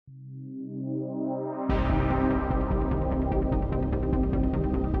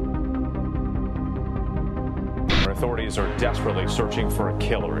Authorities are desperately searching for a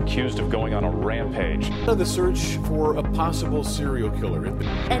killer accused of going on a rampage. The search for a possible serial killer.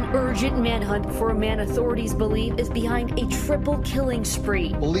 An urgent manhunt for a man authorities believe is behind a triple killing spree.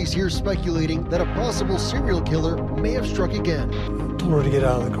 Police here speculating that a possible serial killer may have struck again. I told her to get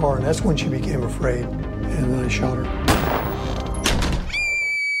out of the car, and that's when she became afraid, and then I shot her.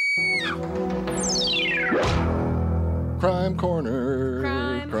 Crime Corner.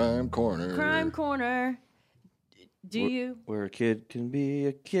 Crime Corner. Where a kid can be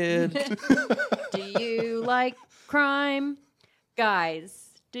a kid. Do you like crime? Guys,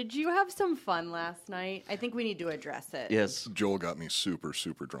 did you have some fun last night? I think we need to address it. Yes. Joel got me super,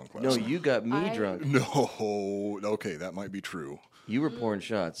 super drunk last No, night. you got me drunk. No. Okay, that might be true. You were pouring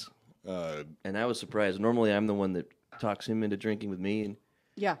shots. And I was surprised. Normally, I'm the one that talks him into drinking with me, and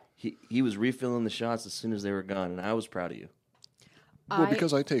Yeah. he was refilling the shots as soon as they were gone, and I was proud of you. Well,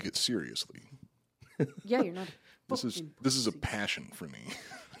 because I take it seriously. Yeah, you're not. This is a passion for me.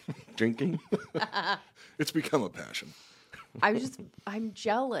 Drinking? It's become a passion. I'm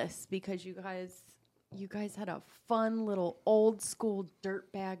jealous because you guys had a fun little old school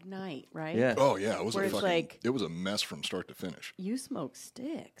dirtbag night, right? Yeah. Oh yeah, it was Where it was a mess from start to finish. You smoke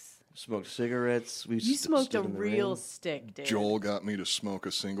sticks. Smoked cigarettes. You smoked a real stick, dude. Joel got me to smoke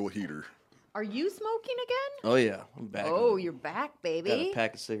a single heater. Are you smoking again? Oh yeah, I'm back. Oh, you're back, baby. Got a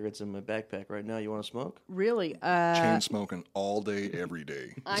pack of cigarettes in my backpack right now. You want to smoke? Really? Chain smoking all day, every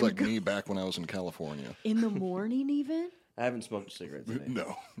day. It's like me back when I was in California. In the morning, even? I haven't smoked a cigarette today.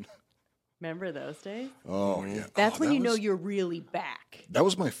 No. Remember those days? Oh yeah. That's when that you know was- you're really back. That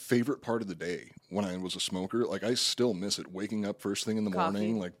was my favorite part of the day when I was a smoker. Like, I still miss it. Waking up first thing in the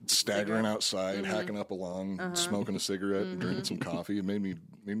morning, like staggering outside, hacking up a lung, smoking a cigarette, and drinking some coffee. It made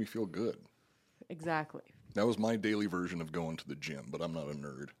me feel good. Exactly. That was my daily version of going to the gym, but I'm not a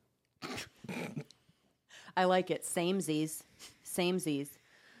nerd. I like it. Samesies.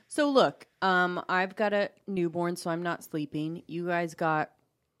 So look, I've got a newborn, so I'm not sleeping. You guys got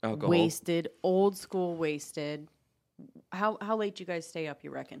Alcohol. wasted, old school wasted. How late do you guys stay up,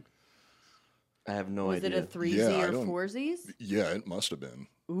 you reckon? I have no Was idea. it a 3Z Yeah, I or don't- 4Zs? Yeah, it must have been.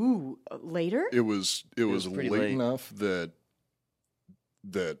 Ooh, later? It was pretty late late. enough that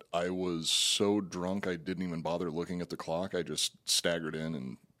I was so drunk I didn't even bother looking at the clock. I just staggered in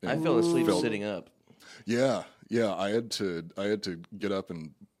and I fell asleep Felt- sitting up. Yeah. I had to get up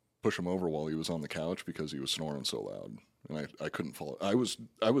and push him over while he was on the couch because he was snoring so loud, and I couldn't fall. I was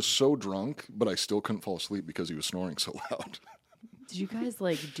so drunk, but I still couldn't fall asleep because he was snoring so loud. Did you guys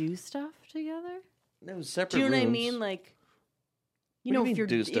do stuff together? That was separate Do you know what I rooms. mean? Like, you What do know, you if you're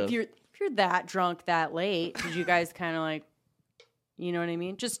mean, do stuff? if you're that drunk that late, did you guys kind of you know what I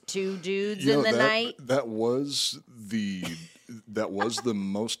mean? Just two dudes You in know, the night. That was the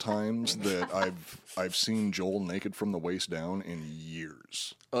most times that I've seen Joel naked from the waist down in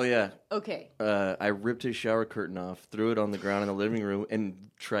years. Oh yeah. Okay. I ripped his shower curtain off, threw it on the ground in the living room, and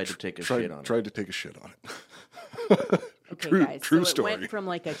tried to take a shit on it. Tried to take a shit on it. Okay, True- guys. true so story. it went from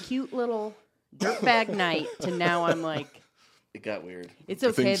a cute little dirtbag night to now I'm It got weird. it's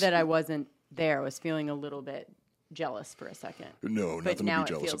okay Things- that I wasn't there. I was feeling a little bit jealous for a second. No, But nothing now to be it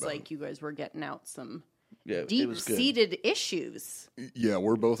jealous feels about. like you guys were getting out some Yeah, it was good. deep-seated issues. Yeah,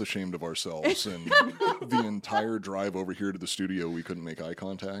 we're both ashamed of ourselves, and the entire drive over here to the studio, we couldn't make eye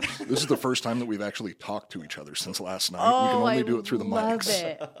contact. This is the first time that we've actually talked to each other since last night. we can only do it through the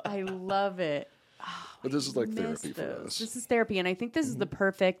mics. I love it. But this is like Miss therapy for those. us. This is therapy, and I think this is the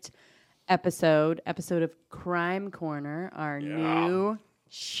perfect episode of Crime Corner, our new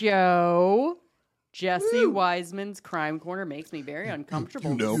show. Jesse Wiseman's Crime Corner makes me very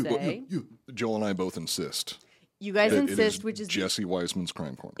uncomfortable to say. Joel and I both insist. You guys that it insist, which is Jesse Wiseman's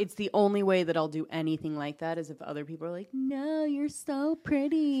Crime Corner. it's the only way that I'll do anything like that is if other people are like, "No, you're so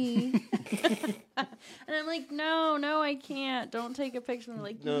pretty," and I'm like, "No, I can't. Don't take a picture." And they're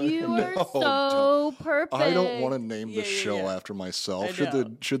like, "You are so perfect." I don't want to name the Yeah, show yeah. after myself. I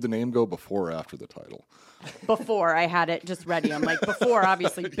Should the name go before or after the title? Before I had it just ready, I'm like, before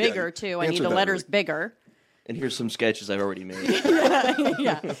obviously bigger too. I need answer the that letters early. bigger. And here's some sketches I've already made.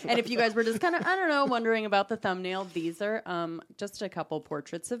 Yeah. And if you guys were just kind of, I don't know, wondering about the thumbnail, these are just a couple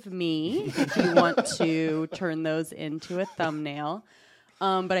portraits of me. If you want to turn those into a thumbnail.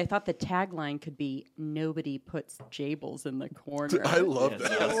 But I thought the tagline could be "Nobody puts Jables in the corner." I love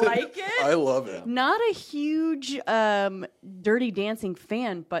that. You like it? I love it. Not a huge Dirty Dancing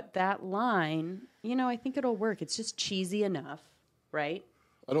fan, but that line, I think it'll work. It's just cheesy enough, right?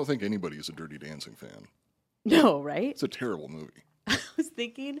 I don't think anybody is a Dirty Dancing fan. No, right? It's a terrible movie. I was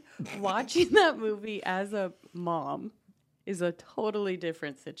thinking watching that movie as a mom is a totally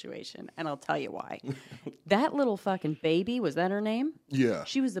different situation, and I'll tell you why. That little fucking baby, was that her name? Yeah.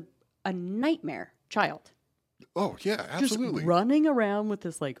 She was a nightmare child. Oh, yeah, absolutely. Just running around with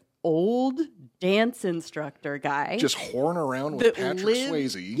this, like, old dance instructor guy. Just whoring around with Patrick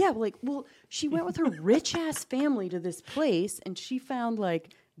Swayze. Yeah, like, well, she went with her rich-ass family to this place, and she found,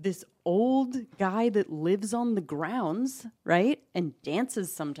 like, this old guy that lives on the grounds, right? And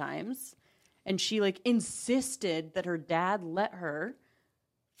dances sometimes. And she, like, insisted that her dad let her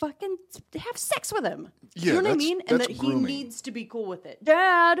fucking have sex with him. Yeah, you know what I mean? And that's that grooming. he needs to be cool with it.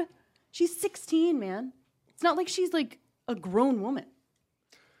 Dad! She's 16, man. It's not like she's, like, a grown woman.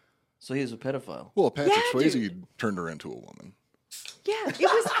 So he's a pedophile. Well, Patrick Yeah, Swayze dude. turned her into a woman. Yeah,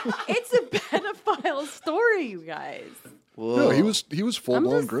 it's a pedophile story, you guys. Whoa. No, he was full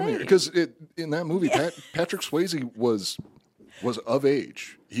blown just grooming saying. because in that movie, Patrick Swayze was of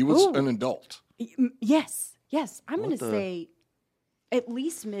age. He was Ooh. an adult. Yes. I'm going to the- say at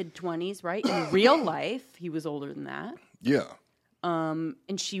least mid-20s, right? In real life, he was older than that. Yeah. And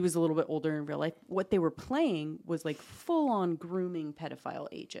she was a little bit older in real life. What they were playing was like full-on grooming pedophile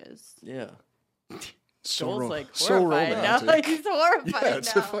ages. Yeah. Joel's like so horrified now. romantic. He's horrified Yeah,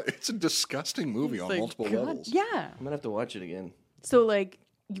 it's now. it's a disgusting movie on Like, multiple God, levels. Yeah. I'm going to have to watch it again. So, like,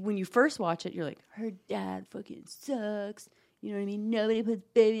 when you first watch it, you're like, her dad fucking sucks. You know what I mean? Nobody puts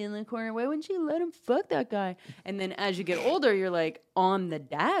baby in the corner. Why wouldn't she let him fuck that guy? And then as you get older, you're like, on the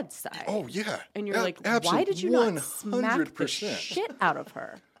dad's side. Oh yeah, And you're like, absolutely, why did you not smack the 100%. shit out of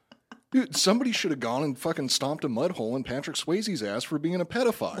her? Dude, somebody should have gone and fucking stomped a mud hole in Patrick Swayze's ass for being a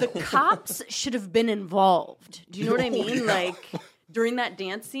pedophile. The cops should have been involved. Do you know what I Oh, mean? yeah. Like, during that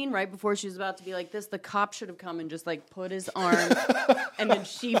dance scene, right before she was about to be like this, the cop should have come and just, like, put his arm, and then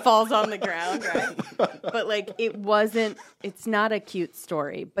she falls on the ground, right? But, like, it's not a cute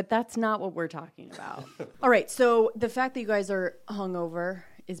story, but that's not what we're talking about. All right, so the fact that you guys are hungover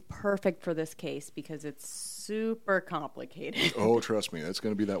is perfect for this case because it's super complicated. Oh, trust me, it's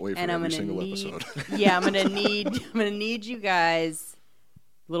going to be that way for And I'm every gonna single need, episode. yeah, I'm gonna need you guys,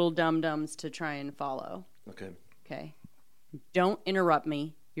 little dum dums, to try and follow. Okay. Okay, don't interrupt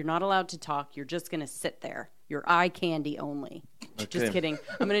me. You're not allowed to talk. You're just gonna sit there. You're eye candy only. Just Okay. kidding.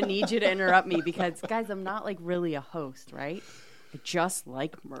 I'm gonna need you to interrupt me because, guys, I'm not like really a host, right? I just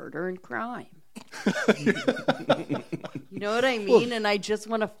like murder and crime. You know what I mean? And I just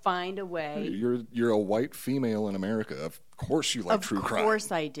want to find a way. You're a white female in America. Of course you like true crime. Of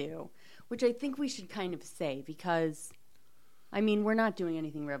course I do. Which I think we should kind of say because, I mean, we're not doing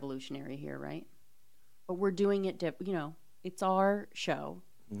anything revolutionary here, right? But we're doing it, it's our show.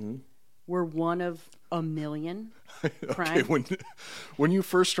 Mm-hmm. We're one of a million crime. Okay, when you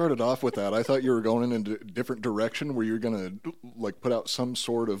first started off with that, I thought you were going in a different direction where you're going to like put out some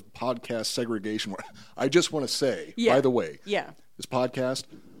sort of podcast segregation. I just want to say, by the way, this podcast,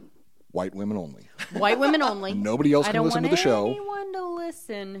 white women only. White women only. Nobody else can listen to the show. I don't want anyone to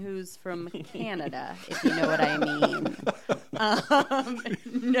listen who's from Canada, if you know what I mean.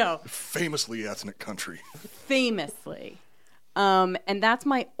 No. Famously ethnic country. Famously. And that's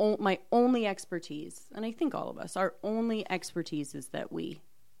my only expertise. And I think all of us, our only expertise is that we,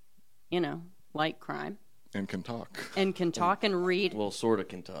 like crime. And can talk. And can talk and read. Well, sort of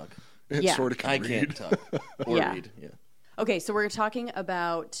can talk. It Yeah. sort of can I read. can't talk or read. Yeah. Okay, so we're talking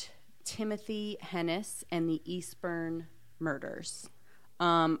about Timothy Hennis and the Eastburn murders.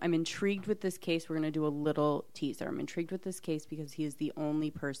 I'm intrigued with this case. We're going to do a little teaser. I'm intrigued with this case because he is the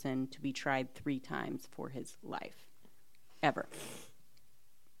only person to be tried 3 times for his life. Ever.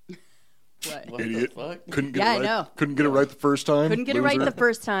 What? Idiot. The fuck? Couldn't get Yeah, it I right. know. Couldn't get it right the first time. Couldn't get it right Loser. the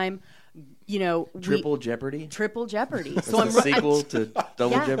first time. Triple Jeopardy? Triple Jeopardy. It's a sequel to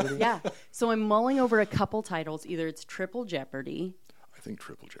Double yeah, Jeopardy? Yeah. So I'm mulling over a couple titles. Either it's Triple Jeopardy. I think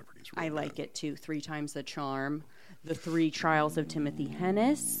Triple Jeopardy is I really like good. it too. 3 Times the Charm, The 3 Trials of Timothy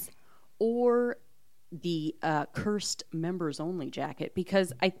Hennis, or the Cursed Members Only jacket.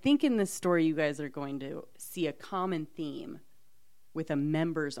 Because I think in this story you guys are going to see a common theme with a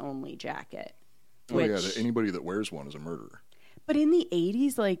members only jacket. Oh yeah, that anybody that wears one is a murderer. But in the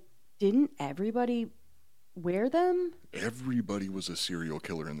 80s, like, didn't everybody wear them? Everybody was a serial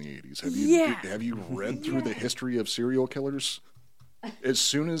killer in the 80s. Have you read through the history of serial killers? As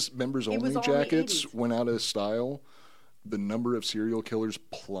soon as members was only all in the jackets 80s. went out of style, the number of serial killers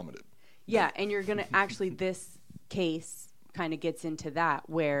plummeted. Yeah, and you're going to actually, this case kind of gets into that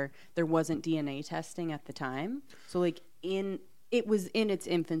where there wasn't DNA testing at the time. So, like, it was in its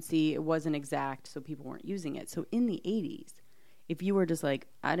infancy. It wasn't exact, so people weren't using it. So in the 80s, if you were just like,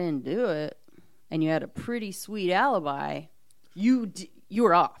 I didn't do it, and you had a pretty sweet alibi, you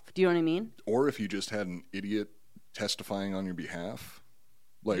were off. Do you know what I mean? Or if you just had an idiot testifying on your behalf,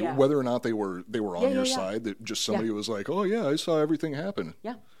 like Yeah. whether or not they were on your yeah. side. That just somebody was like, "Oh yeah, I saw everything happen."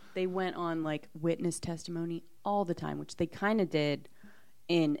 Yeah. They went on like witness testimony all the time, which they kind of did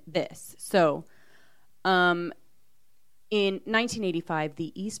in this. So, in 1985,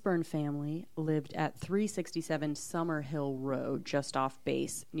 the Eastburn family lived at 367 Summer Hill Road, just off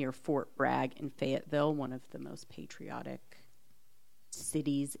base near Fort Bragg in Fayetteville, one of the most patriotic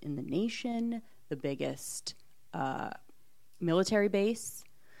cities in the nation, the biggest military base.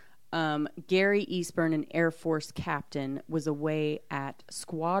 Gary Eastburn, an Air Force captain, was away at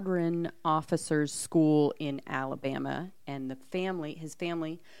Squadron Officers School in Alabama, and his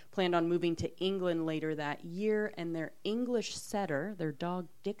family, planned on moving to England later that year, and their English setter, their dog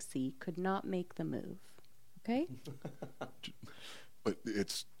Dixie, could not make the move. Okay? But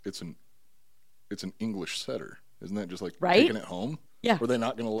it's an English setter, isn't that just like Right? taking it home? Yeah. Were they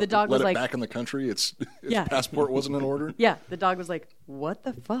not going The to dog let was it like- back in the country? Its Yeah. passport wasn't in order. Yeah, the dog was like, what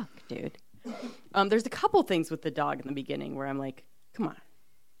the fuck, dude? There's a couple things with the dog in the beginning where I'm like, come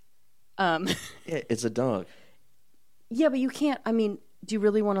on. Yeah, it's a dog. Yeah, but you can't. I mean, do you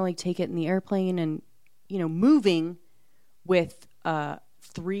really want to like take it in the airplane and, moving with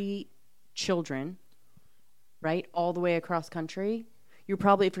 3 children, right, all the way across country? You're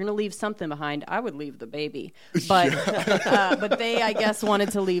probably, if you're going to leave something behind, I would leave the baby. But but they, I guess,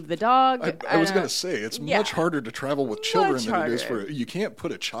 wanted to leave the dog. I was going to say it's much harder to travel with children Much than it is harder. for. You can't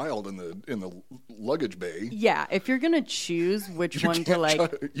put a child in the luggage bay. Yeah, if you're going to choose which one to like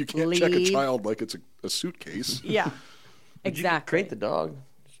you can't leave, check a child like it's a suitcase. Yeah, You exactly. crate the dog,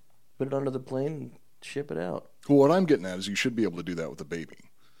 put it under the plane, and ship it out. Well, what I'm getting at is you should be able to do that with a baby.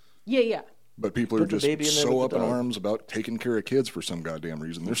 Yeah. But people are Put the just baby in there so with up the in dog. arms about taking care of kids for some goddamn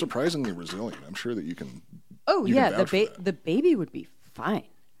reason. They're surprisingly resilient. I'm sure that you can. Oh you yeah, can vouch for that. the baby would be fine.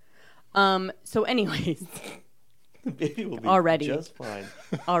 So, anyways, The baby will be Already. just fine.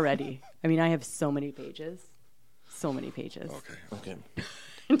 already, I mean, I have so many pages. Okay. Okay.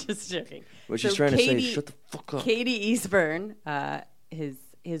 Just joking. What she's So trying to Katie- say is shut the fuck up. Katie Eastburn,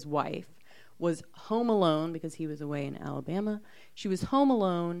 his wife, was home alone because he was away in Alabama. She was home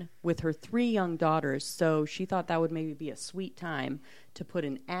alone with her 3 young daughters, so she thought that would maybe be a sweet time to put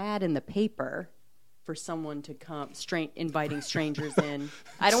an ad in the paper for someone to come, inviting strangers in.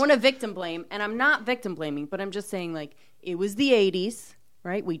 I don't want to victim blame, and I'm not victim blaming, but I'm just saying, like, it was the 80s,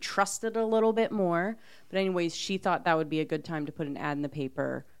 right? We trusted a little bit more. But anyways, she thought that would be a good time to put an ad in the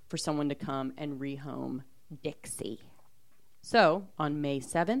paper for someone to come and rehome Dixie. So, on May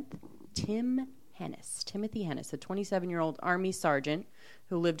 7th, Timothy Hennis, a 27-year-old Army sergeant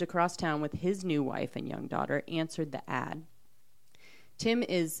who lived across town with his new wife and young daughter, answered the ad. Tim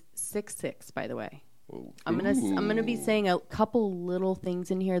is 6'6", by the way. I'm gonna be saying a couple little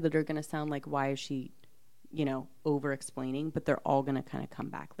things in here that are gonna sound like, why is she, over-explaining? But they're all gonna kind of come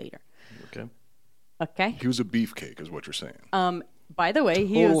back later. Okay. Okay. He was a beefcake, is what you're saying. By the way,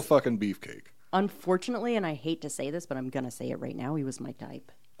 he Total was, fucking beefcake. unfortunately, and I hate to say this, but I'm gonna say it right now, he was my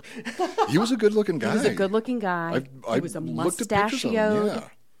type. He was a good-looking guy. He was a good-looking guy. I He was a looked at pictures of him, mustachioed, yeah.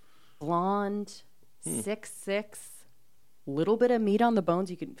 blonde, 6'6", little bit of meat on the bones.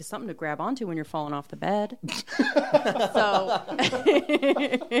 You could something to grab onto when you're falling off the bed. So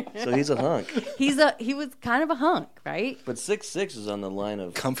he's a hunk. He was kind of a hunk, right? But 6'6" is on the line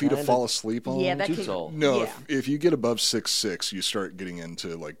of Comfy to fall asleep on. Yeah, that Too could, tall. No, yeah. if you get above 6'6", you start getting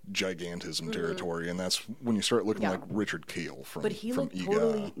into like gigantism territory, and that's when you start looking Yeah. like Richard Keel from But he from looked EGA.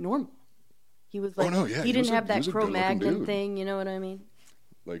 totally normal. He was like, no, yeah, he he didn't was a- have he that was a good-looking Cro-Magnon dude. thing. You know what I mean?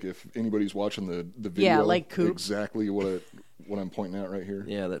 Like if anybody's watching the video, Yeah, like Coop. exactly what I'm pointing out right here.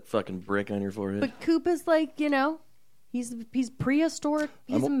 Yeah, that fucking brick on your forehead. But Coop is like, he's prehistoric.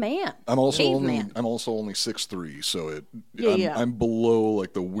 He's a man. I'm also Caveman. only 6'3", so Yeah. I'm below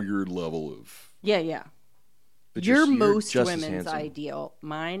like the weird level of. Yeah. But You're you're most just as women's handsome. ideal.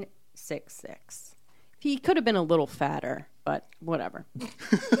 Mine 6'6". He could have been a little fatter, but whatever.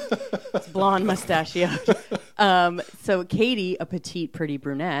 It's blonde mustachio. So Katie, a petite, pretty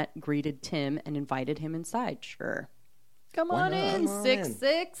brunette, greeted Tim and invited him inside. Sure. Come on in, Come on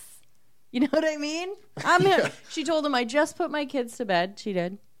 6'6". You know what I mean? I'm here. She told him, I just put my kids to bed. She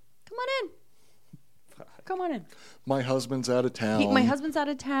did. Come on in. Come on in. My husband's out of town. My husband's out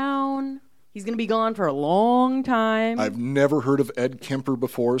of town. He's going to be gone for a long time. I've never heard of Ed Kemper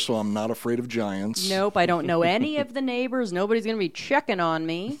before, so I'm not afraid of giants. Nope, I don't know any of the neighbors. Nobody's going to be checking on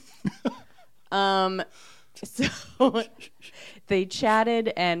me. So they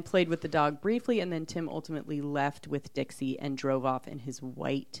chatted and played with the dog briefly, and then Tim ultimately left with Dixie and drove off in his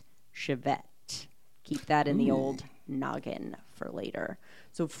white Chevette. Keep that in the old noggin for later.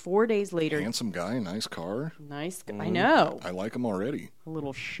 So 4 days later... Handsome guy, nice car. Nice guy. I know. I like him already. A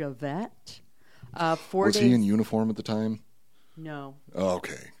little Chevette. Was he in uniform at the time? No. Oh,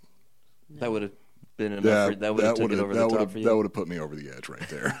 okay. That would have been enough. That would have took it over the top for you. That would have put me over the edge right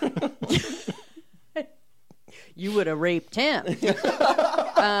there. You would have raped him.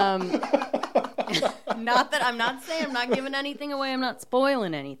 Not that I'm not saying I'm not giving anything away. I'm not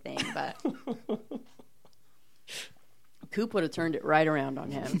spoiling anything, but Coop would have turned it right around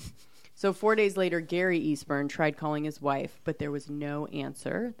on him. So 4 days later, Gary Eastburn tried calling his wife, but there was no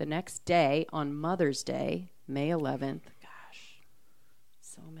answer. The next day, on Mother's Day, May 11th, gosh,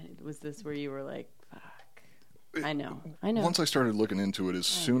 so many. Was this where you were like, fuck? I know. Once I started looking into it, as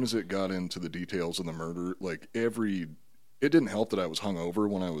soon as it got into the details of the murder, like it didn't help that I was hungover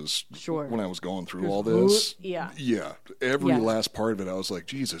when I was going through all this. Yeah. Every last part of it, I was like,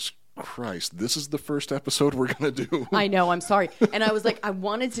 Jesus Christ, this is the first episode we're gonna do. I know. I'm sorry, and I was like, I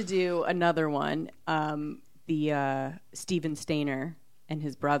wanted to do another one, the Steven Stainer and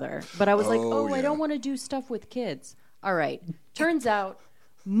his brother, but I was like, I don't want to do stuff with kids. All right. Turns out,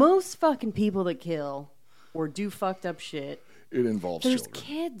 most fucking people that kill or do fucked up shit, it involves there's children.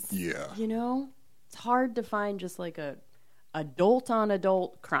 Kids. Yeah. You know, it's hard to find just like a adult on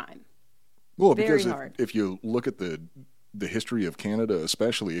adult crime. Well, Very because hard. if you look at the history of Canada,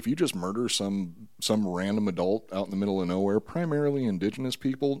 especially, if you just murder some random adult out in the middle of nowhere, primarily Indigenous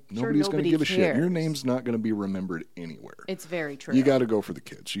people, nobody's going to give a shit. Your name's not going to be remembered anywhere. It's very true. You got to go for the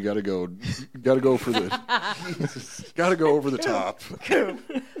kids. You got to go for the. Got to go over the top.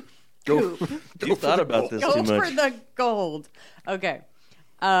 Go You thought about this Go too for much. the gold. Okay.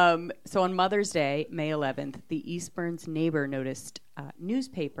 So on Mother's Day, May 11th, the Eastburns' neighbor noticed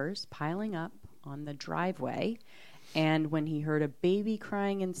newspapers piling up on the driveway, and when he heard a baby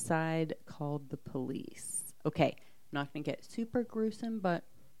crying inside, called the police. Okay, I'm not going to get super gruesome, but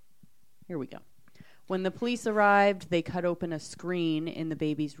here we go. When the police arrived, they cut open a screen in the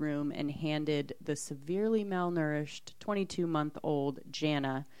baby's room and handed the severely malnourished 22-month-old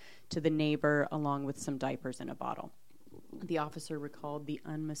Jana to the neighbor along with some diapers in a bottle. The officer recalled the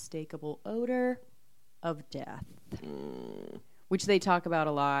unmistakable odor of death, which they talk about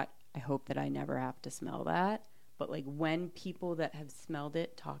a lot. I hope that I never have to smell that. But like when people that have smelled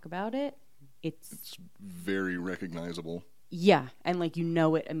it talk about it, it's very recognizable. Yeah, and like you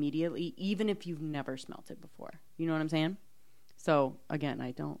know it immediately, even if you've never smelt it before. You know what I'm saying? So again,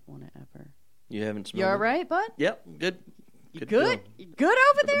 I don't want to ever. You haven't smelled You all it? right, bud? Yep, good. Good? deal. You good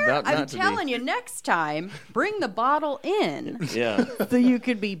over there? About I'm not to be. telling you, next time, bring the bottle in Yeah. so you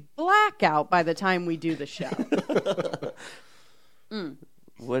could be blackout by the time we do the show.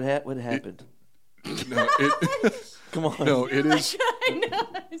 What happened? No, Come on. no, it is.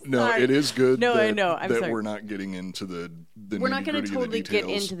 No, Sorry. it is good. No, that, I know. I'm that sorry. we're not getting into the. We're not going to nitty-gritty of the totally get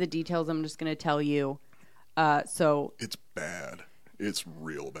details. into the details. I'm just going to tell you. So, It's bad. It's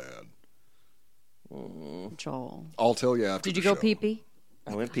real bad. Joel, I'll tell you after. did you the go show. pee-pee?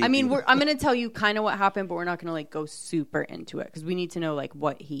 I went pee. I mean, I'm going to tell you kind of what happened, but we're not going to like go super into it because we need to know like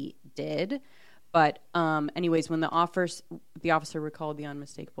what he did. But anyways, when the officer recalled the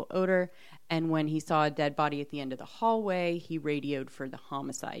unmistakable odor, and when he saw a dead body at the end of the hallway, he radioed for the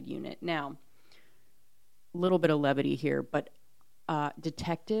homicide unit. Now, a little bit of levity here, but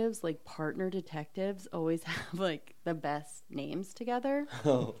detectives, like partner detectives, always have like the best names together.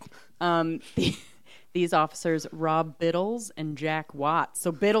 These officers, Rob Biddles and Jack Watts.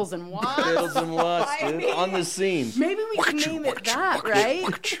 So Biddles and Watts. Biddles and Watts, dude, on the scene. Maybe we can name it that,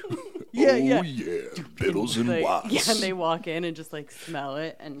 right? Yeah. Biddles and Like, Watts. yeah, and they walk in and just like smell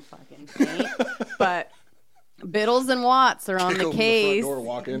it and fucking faint. But Biddles and Watts are on Kick the open case. The front door,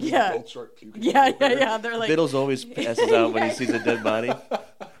 walk in, Yeah. both start puking. Yeah. They're like, Biddles always passes out when he sees a dead body.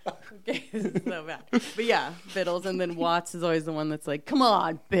 okay, this is so bad. But yeah, Biddles, and then Watts is always the one that's like, come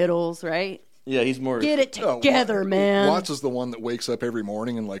on, Biddles, right? Yeah, he's more. Get it together, man. Watts is the one that wakes up every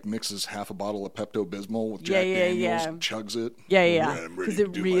morning and like mixes half a bottle of Pepto-Bismol with Jack Daniels, chugs it. Yeah. I'm ready Because to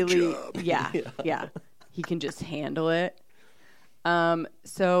it do really, my job. yeah. He can just handle it.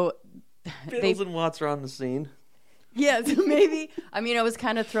 So Biddles and Watts are on the scene. yeah, so maybe, I mean, I was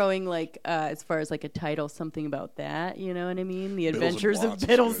kind of throwing like, as far as like a title, something about that, you know what I mean? The Adventures of Watts is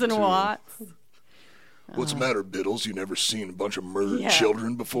Biddles good, and too. Watts. What's the matter, Biddles? You never seen a bunch of murdered Yeah.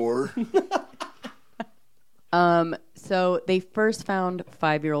 children before? So they first found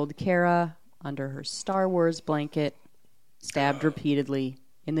 5-year-old Kara under her Star Wars blanket, stabbed repeatedly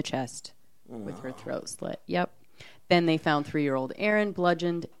in the chest with her throat slit. Yep. Then they found 3-year-old Erin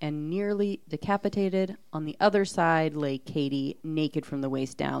bludgeoned and nearly decapitated. On the other side lay Katie, naked from the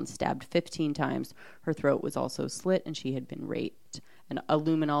waist down, stabbed 15 times. Her throat was also slit, and she had been raped. A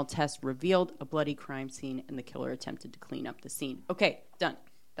luminol test revealed a bloody crime scene, and the killer attempted to clean up the scene. Okay, done.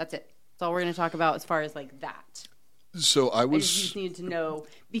 That's it. That's all we're going to talk about as far as like that. So I You was just needed to know,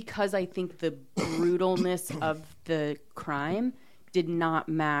 because I think the brutalness of the crime did not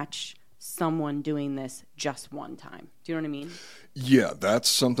match someone doing this just one time. Do you know what I mean? Yeah, that's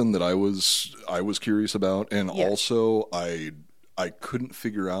something that I was curious about, and Yeah. also I couldn't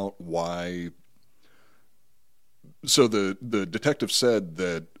figure out why. So the detective said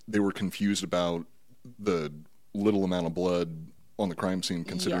that they were confused about the little amount of blood on the crime scene,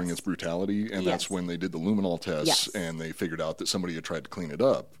 considering Yes. its brutality, and Yes. that's when they did the luminol tests, Yes. and they figured out that somebody had tried to clean it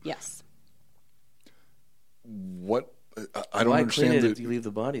up. Yes. What I don't Why understand clean it that. if you leave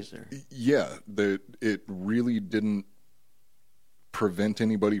the bodies there? Yeah, that it really didn't prevent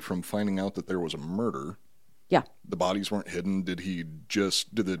anybody from finding out that there was a murder. Yeah. The bodies weren't hidden. Did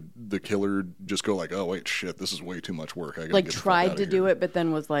the killer just go like, oh wait, shit, this is way too much work. I gotta Like get the fuck tried outta to here. do it, but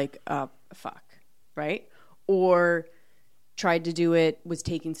then was like, fuck. Right? Or tried to do it, was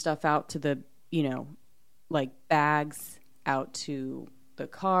taking stuff out to the, like bags out to the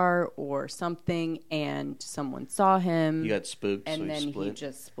car or something, and someone saw him. You got spooked, and so then you split. he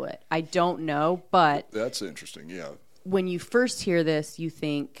just split. I don't know, but That's interesting. Yeah, when you first hear this, you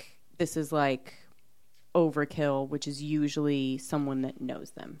think this is like overkill, which is usually someone that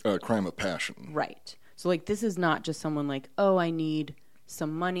knows them. crime of passion. Right. So, like, this is not just someone like, oh, I need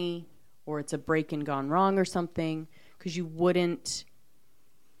some money, or it's a break-in gone wrong or something, because you wouldn't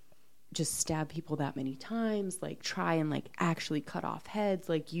just stab people that many times, like, try and, like, actually cut off heads.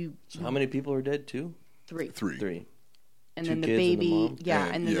 Like, you... So how many people are dead? 2? Three. Three. And Two then the kids and the baby... mom? Yeah,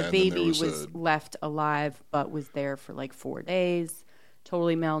 And- and then yeah, the and then baby there was left alive, but was there for, like, 4 days.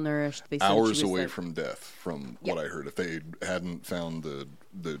 Totally malnourished. They said she Hours was, away like, from death, from Yeah. what I heard. If they hadn't found the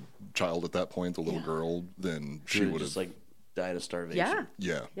child at that point, the little Yeah. girl, then She she would would just have. like died of starvation. Yeah.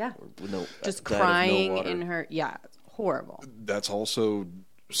 Yeah, Yeah. Or with no, Just died of no crying water. in her... Yeah, it's horrible. that's also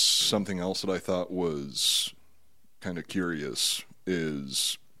something else that I thought was kind of curious.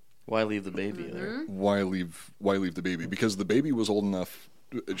 Is Why leave the baby Mm-hmm. there? why leave the baby? Because the baby was old enough.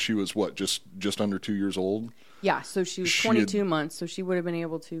 She was what, just under 2 years old. Yeah, so she was She 22 had- months, so she would have been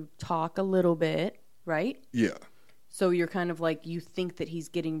able to talk a little bit, right? Yeah, So you're kind of like, you think that he's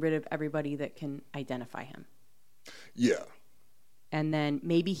getting rid of everybody that can identify him. yeah. And then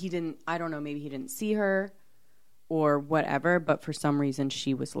maybe he didn't, I don't know, maybe he didn't see her or whatever, but for some reason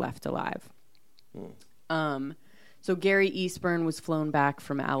she was left alive. So Gary Eastburn was flown back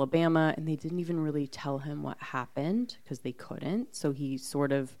from Alabama, and they didn't even really tell him what happened because they couldn't. So he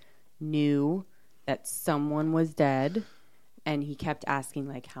sort of knew that someone was dead, and he kept asking,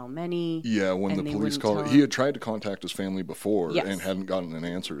 like, how many. Yeah, when and the they police wouldn't called, tell he him. had tried to contact his family before Yes. and hadn't gotten an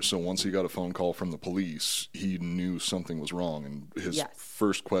answer. So once he got a phone call from the police, he knew something was wrong. And his Yes.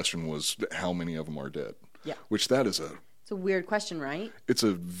 first question was, how many of them are dead? Yeah. Which that is It's a weird question, right? it's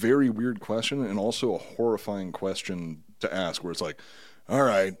a very weird question and also a horrifying question to ask, where it's like, all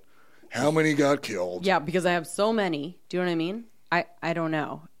right, how many got killed? Yeah, because I have so many. Do you know what I mean? I don't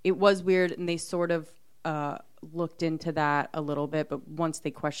know. It was weird, and they sort of looked into that a little bit, but once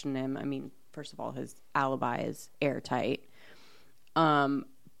they questioned him, I mean, first of all, his alibi is airtight.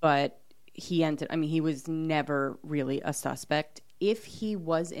 But he was never really a suspect. If he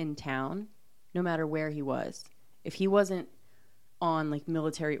was in town, no matter where he was, if he wasn't on like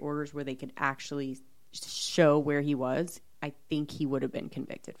military orders where they could actually show where he was, I think he would have been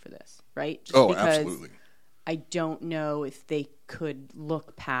convicted for this, right? Just Oh, because absolutely. I don't know if they could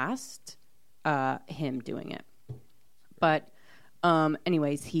look past him doing it. But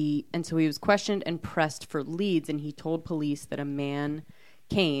anyways, he was questioned and pressed for leads, and he told police that a man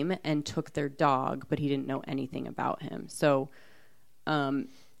came and took their dog, but he didn't know anything about him. So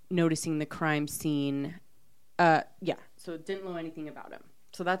noticing the crime scene, so didn't know anything about him.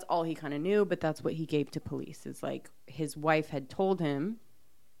 So that's all he kind of knew, but that's what he gave to police, is like his wife had told him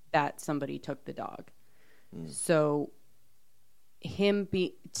that somebody took the dog. So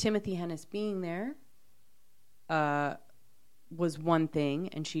Timothy Hennis being there was one thing,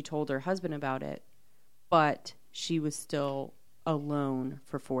 and she told her husband about it, but she was still alone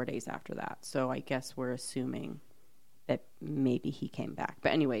for 4 days after that. So I guess we're assuming that maybe he came back.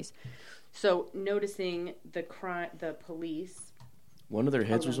 But anyways, so noticing the police, One of their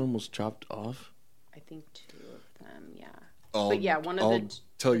heads was almost chopped off. I think 2 of them, yeah. I'll one of I'll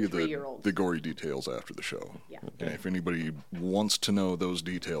tell you 3-year-olds. the gory details after the show. Yeah. And if anybody wants to know those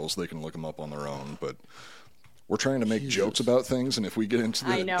details, they can look them up on their own. But we're trying to make jokes about things, and if we get into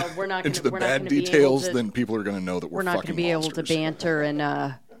the I know we're not into gonna, the we're not bad gonna be details, able to, then people are going to know that we're not fucking going to be able to monsters. banter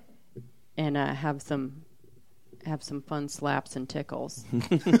and have some fun slaps and tickles.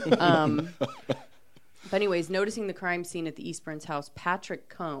 But anyways, noticing the crime scene at the Eastburns house, Patrick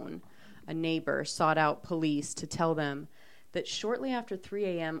Cohn, a neighbor, sought out police to tell them that shortly after 3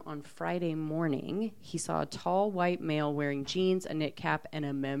 a.m. on Friday morning, he saw a tall white male wearing jeans, a knit cap, and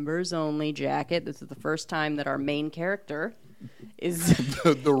a members-only jacket. This is the first time that our main character is the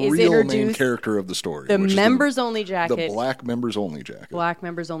is real main introduced. character of the story. The which is members-only jacket. The black members-only jacket. Black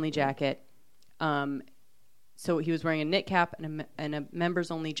members-only jacket. So he was wearing a knit cap and a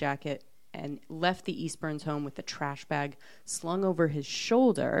members-only jacket and left the Eastburns home with a trash bag slung over his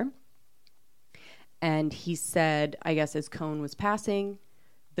shoulder. And he said, I guess as Cohn was passing,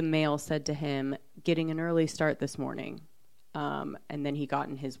 the male said to him, getting an early start this morning. And then he got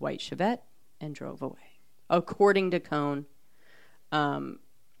in his white Chevette and drove away. According to Cohn, Cohn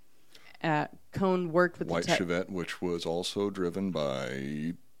worked with White Chevette, which was also driven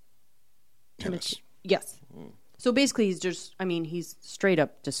by Hennis. Yes. So basically, he's straight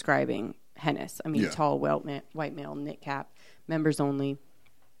up describing Hennis. I mean, tall, white male, knit cap, members only,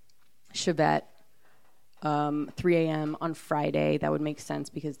 Chevette, 3 a.m. on Friday. That would make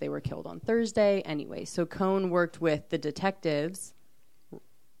sense because they were killed on Thursday. Anyway, so Cohn worked with the detectives,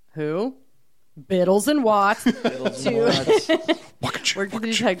 who? Biddles and Watts. Worked with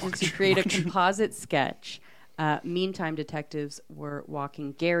the detectives to create a composite sketch. Meantime, detectives were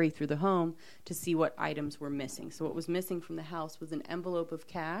walking Gary through the home to see what items were missing. So what was missing from the house was an envelope of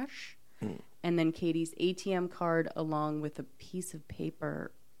cash and then Katie's ATM card along with a piece of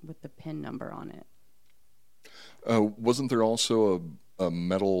paper with the PIN number on it. Wasn't there also a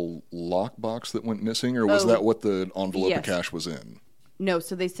metal lockbox that went missing, or was that what the envelope of cash was in? No,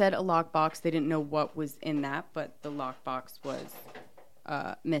 so they said a lockbox. They didn't know what was in that, but the lockbox was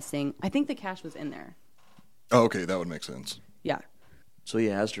missing. I think the cash was in there. Oh, okay, that would make sense. Yeah. So he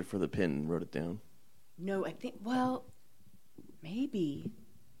asked her for the pin and wrote it down? No, I think, maybe.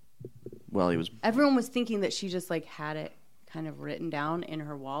 Well, he was... Everyone was thinking that she just, had it kind of written down in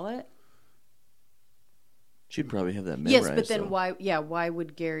her wallet. She'd probably have that memorized. Yes, but then why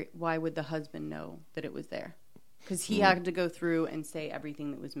would the husband know that it was there? Because he had to go through and say everything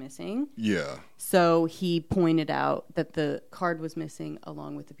that was missing. Yeah. So he pointed out that the card was missing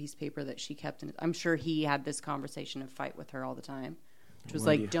along with the piece of paper that she kept in it. I'm sure he had this conversation and fight with her all the time. Which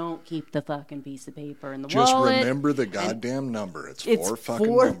was don't keep the fucking piece of paper in the wallet. Just remember the goddamn number. It's four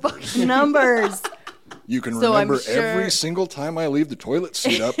fucking numbers. You can remember every single time I leave the toilet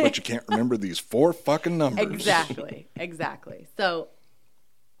seat up, but you can't remember these 4 fucking numbers. Exactly. So.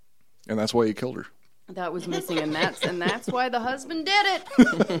 And that's why he killed her. That was missing, and that's why the husband did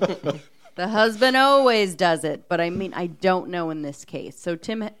it. The husband always does it, but I don't know in this case. So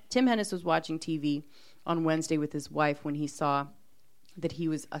Tim Hennis was watching TV on Wednesday with his wife when he saw that he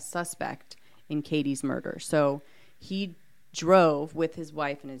was a suspect in Katie's murder. So he drove with his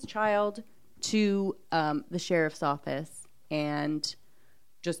wife and his child to the sheriff's office and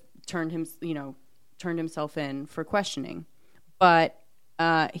just turned himself in for questioning. But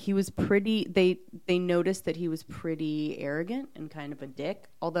he was pretty. They noticed that he was pretty arrogant and kind of a dick.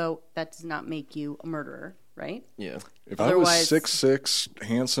 Although that does not make you a murderer, right? Yeah. If I was 6'6",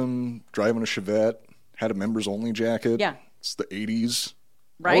 handsome, driving a Chevette, had a members only jacket. Yeah. It's the 80s.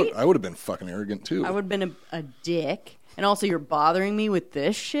 Right? I would have been fucking arrogant too. I would have been a dick. And also, you're bothering me with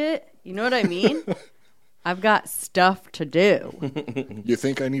this shit. You know what I mean? I've got stuff to do. You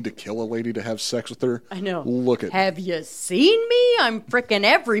think I need to kill a lady to have sex with her? I know. Look at Have you seen me? I'm frickin'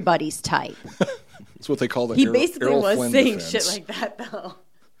 everybody's type. That's what they call the He basically Errol was Flynn saying defense. shit like that, though.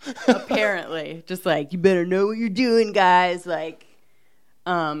 Apparently. Just you better know what you're doing, guys. But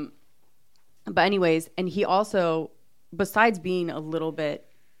anyways, and he also, besides being a little bit,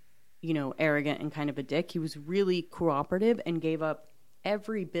 arrogant and kind of a dick, he was really cooperative and gave up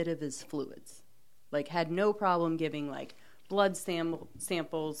every bit of his fluids. Had no problem giving, blood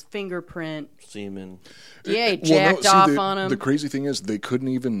samples, fingerprint. Semen. Yeah, he jacked off on him. The crazy thing is they couldn't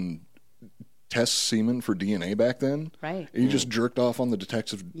even test semen for DNA back then. Right. He just jerked off on the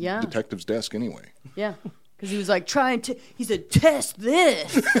detective's desk anyway. Yeah. Because he was he said, test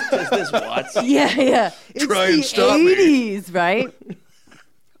this. Test this, Watts. Yeah. It's Try and the stop me. 80s, right?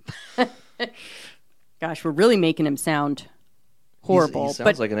 Gosh, we're really making him sound horrible. He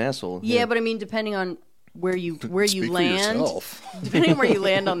sounds like an asshole. Yeah, but depending on where you Speak land, for yourself. depending on where you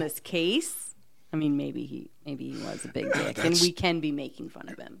land on this case, maybe he was a big dick, and we can be making fun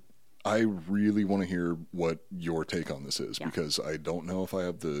of him. I really want to hear what your take on this is because I don't know if I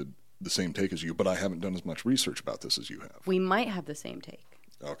have the the same take as you, but I haven't done as much research about this as you have. We might have the same take.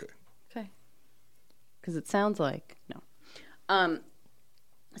 Okay. Okay. Because it sounds like no.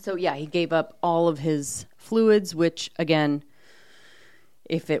 So yeah, he gave up all of his fluids, which again,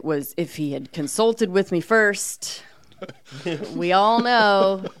 if he had consulted with me first, we all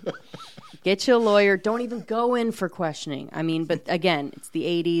know, get you a lawyer. Don't even go in for questioning. I mean, but again, it's the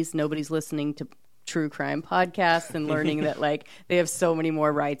 80s. Nobody's listening to true crime podcasts and learning that like they have so many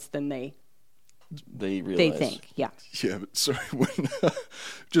more rights than they realize. think. Yeah. Yeah, but sorry, when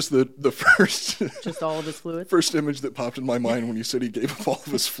just the first Just all of his fluids. first image that popped in my mind when you said he gave up all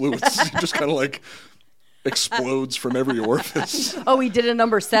of his fluids, he just kind of like explodes from every orifice. Oh, he did a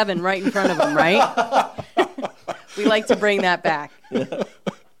number 7 right in front of him, right? We like to bring that back.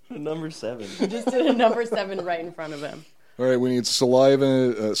 Number 7. Just did a number 7 right in front of him. All right, we need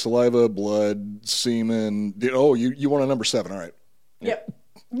saliva, blood, semen. Oh, you want a number 7? All right. Yep.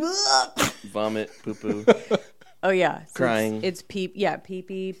 Vomit, poo-poo. Oh yeah, so Crying. It's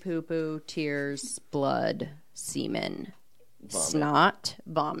pee-pee, poo-poo, tears, blood, semen, snot,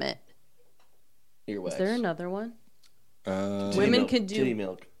 vomit. Earwax. Is there another one? Titty Women milk. can do. Titty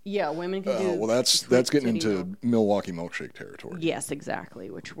milk. Yeah, women can do. Well, that's getting titty into milk. Milwaukee milkshake territory. Yes,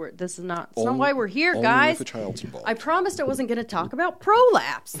 exactly. Which this is not. It's Only- not why we're here, only guys. if the child's involved. I promised I wasn't going to talk about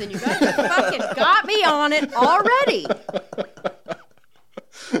prolapse, and you guys fucking got me on it already.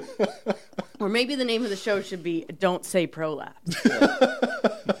 Or maybe the name of the show should be "Don't Say Prolapse."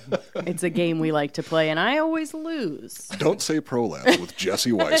 It's a game we like to play, and I always lose. Don't say prolapse with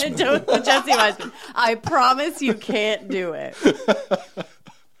Jesse Weissman. Jesse Weissman. I promise you can't do it.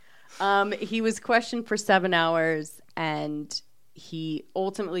 He was questioned for 7 hours, and he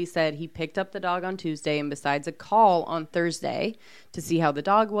ultimately said he picked up the dog on Tuesday, and besides a call on Thursday to see how the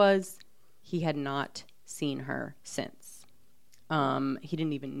dog was, he had not seen her since. He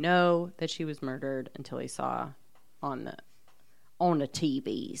didn't even know that she was murdered until he saw on the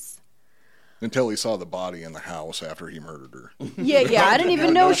TVs. Until he saw the body in the house after he murdered her. Yeah. I didn't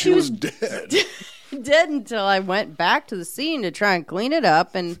even know she was dead. dead until I went back to the scene to try and clean it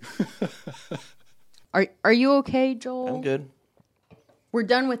up. And are you okay, Joel? I'm good. We're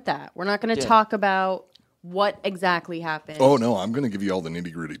done with that. We're not going to talk about what exactly happened. Oh no, I'm going to give you all the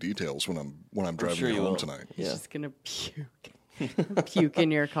nitty gritty details when I'm driving sure you you home will. tonight. He's Yeah. just going to puke in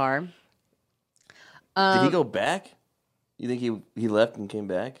your car. Did he go back? You think he left and came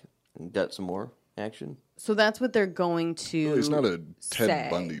back and got some more action? So that's what they're going to. Well, he's not a Ted say.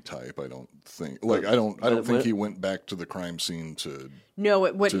 Bundy type, I don't think. Like I don't think he went back to the crime scene to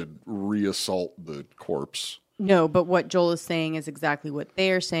reassault the corpse. No, but what Joel is saying is exactly what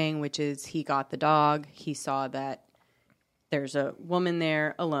they're saying, which is he got the dog. He saw that there's a woman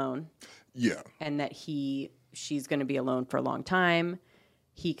there alone. Yeah. And that she's going to be alone for a long time.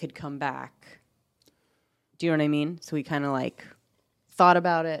 He could come back. Do you know what I mean? So he kind of like thought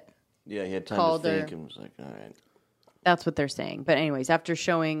about it. Yeah, he had time Called to think her. and was like, all right. That's what they're saying. But anyways, after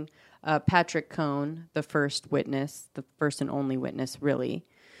showing Patrick Cohn, the first witness, the first and only witness, really,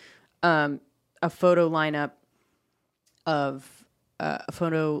 a photo lineup of a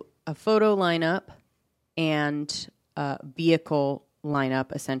photo lineup and vehicle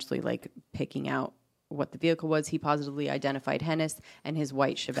lineup, essentially like picking out what the vehicle was. He positively identified Hennis and his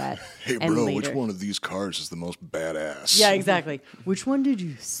white Chevette. Hey, and bro, later, which one of these cars is the most badass? Yeah, exactly. Which one did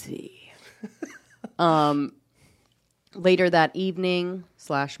you see? Later that evening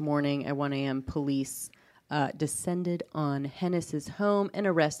 / morning at 1 a.m., police descended on Hennis's home and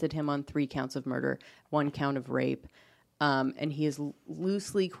arrested him on 3 counts of murder, 1 count of rape. And he is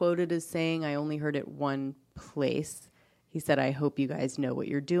loosely quoted as saying, I only heard it one place. He said, I hope you guys know what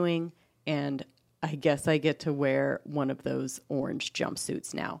you're doing. And I guess I get to wear one of those orange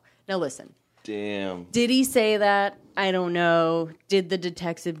jumpsuits now. Now listen. Damn. Did he say that? I don't know. Did the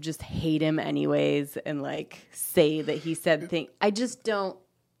detective just hate him anyways and like say that he said things? I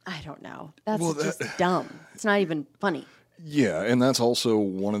don't know. That's just dumb. It's not even funny. Yeah, and that's also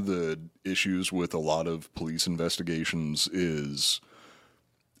one of the issues with a lot of police investigations is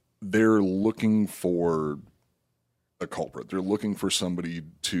they're looking for a culprit. They're looking for somebody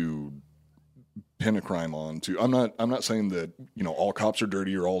to pin a crime on to. I'm not saying that, all cops are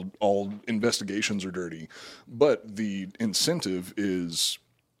dirty or all investigations are dirty, but the incentive is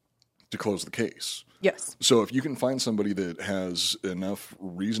to close the case. Yes. So if you can find somebody that has enough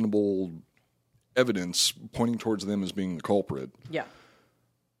reasonable evidence pointing towards them as being the culprit, Yeah.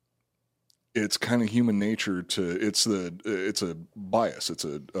 it's kind of human nature it's a bias, it's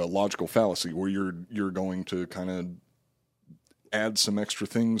a logical fallacy where you're going to kind of add some extra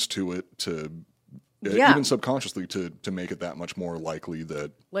things to it to Yeah. even subconsciously to make it that much more likely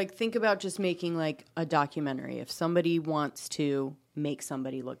that Like, think about just making like a documentary. If somebody wants to make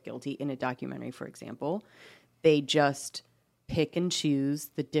somebody look guilty in a documentary, for example, they just pick and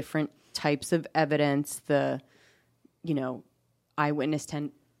choose the different types of evidence, the, eyewitness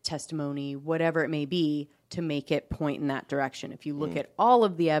testimony, whatever it may be, to make it point in that direction. If you look at all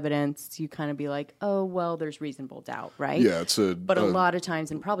of the evidence, you kind of be like, oh, well, there's reasonable doubt, right? yeah, But a lot of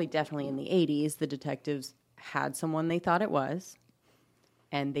times, and probably definitely in the 80s, the detectives had someone they thought it was,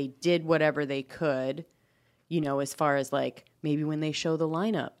 and they did whatever they could, as far as like maybe when they show the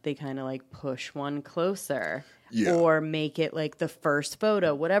lineup, they kind of like push one closer or make it like the first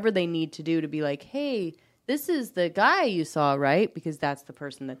photo, whatever they need to do to be like, hey, this is the guy you saw, right? Because that's the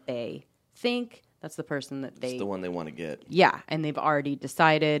person that they think. That's the person that It's the one they want to get. Yeah, and they've already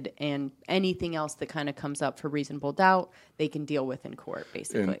decided, and anything else that kind of comes up for reasonable doubt, they can deal with in court,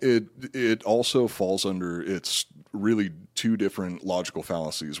 basically. And it also falls under, it's really two different logical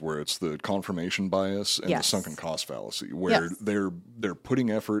fallacies, where it's the confirmation bias and the sunken cost fallacy, where they're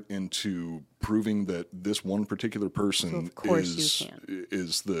putting effort into proving that this one particular person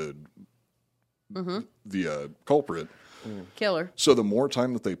is the culprit. Killer. So the more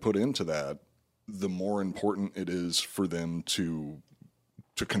time that they put into that, the more important it is for them to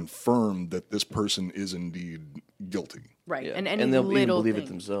confirm that this person is indeed guilty. Right. Yeah. And any they'll little even believe thing. it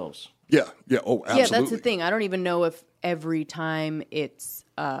themselves. Yeah. Oh, absolutely. Yeah, that's the thing. I don't even know if every time it's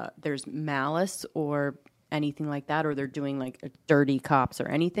there's malice or anything like that, or they're doing like a dirty cops or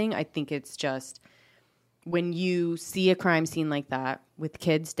anything. I think it's just when you see a crime scene like that with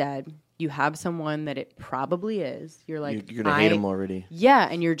kids dead, you have someone that it probably is. You're like, you're going to hate them already. Yeah,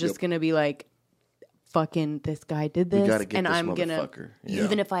 and you're just going to be like, fucking this guy did this, gotta get and this I'm gonna, motherfucker.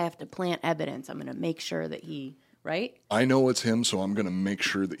 even if I have to plant evidence, I'm gonna make sure that he, right? I know it's him, so I'm going to make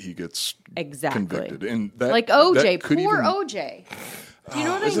sure that he gets convicted. And that, like OJ, that could poor even, OJ. Do you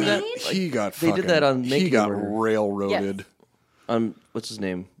know what I mean? He got They did that on he Making got Murder. railroaded. What's his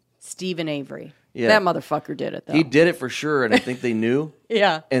name? Stephen Avery. Yeah. That motherfucker did it though. He did it for sure, and I think they knew.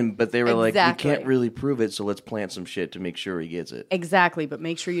 Yeah. But they were like, we Exactly. can't really prove it, so let's plant some shit to make sure he gets it. Exactly, but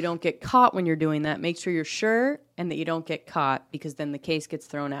make sure you don't get caught when you're doing that. Make sure you're sure and that you don't get caught, because then the case gets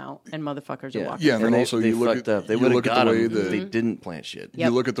thrown out and motherfuckers are walking. Yeah, and then they, also they you look fucked at up. They you would have look at got the way him that if they didn't plant shit. Yep.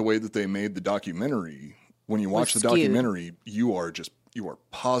 you look at the way that they made the documentary. When you watch the skewed. documentary, you are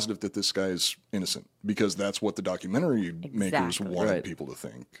positive that this guy's innocent, because that's what the documentary makers Exactly. wanted Right. people to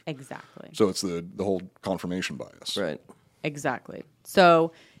think. Exactly. So it's the whole confirmation bias. Right. Exactly.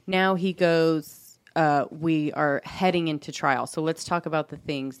 So now he goes, we are heading into trial. So let's talk about the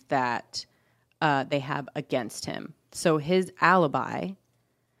things that they have against him. So his alibi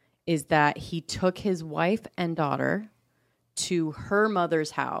is that he took his wife and daughter to her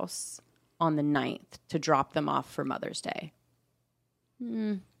mother's house on the 9th to drop them off for Mother's Day.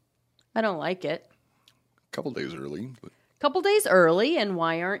 I don't like it. A couple days early. But, Couple days early, and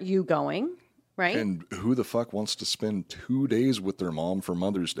why aren't you going? Right? and who the fuck wants to spend 2 days with their mom for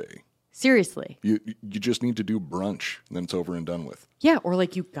Mother's Day? Seriously. You just need to do brunch, and then it's over and done with. Yeah, or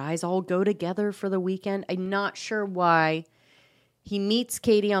like you guys all go together for the weekend. I'm not sure why. He meets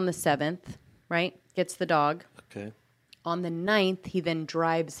Katie on the 7th, right? Gets the dog. Okay. On the 9th, he then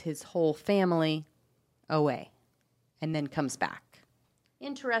drives his whole family away and then comes back.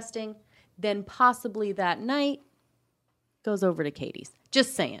 Interesting. Then possibly that night goes over to Katie's.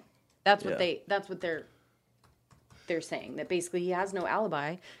 Just saying. That's what they're saying, that basically he has no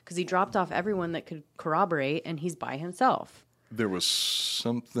alibi because he dropped off everyone that could corroborate and he's by himself. There was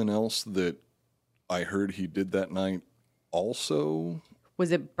something else that I heard he did that night also.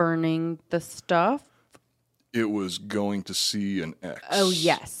 Was it burning the stuff? It was going to see an ex. Oh,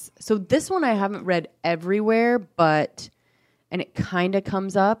 yes. So this one I haven't read everywhere, and it kind of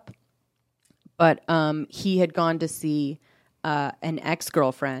comes up, but he had gone to see an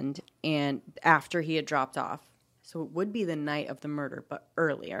ex-girlfriend, and after he had dropped off, so it would be the night of the murder, but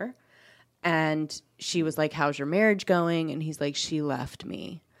earlier, and she was like, how's your marriage going? And he's like, she left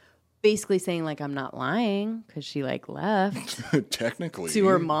me. Basically saying, like, I'm not lying, because she, like, left. Technically. To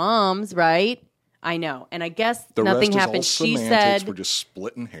her mom's, right? I know. And I guess The nothing rest happened. Is all She semantics. said, We're just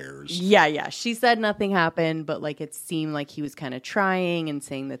splitting hairs. yeah. She said nothing happened, but like it seemed like he was kind of trying and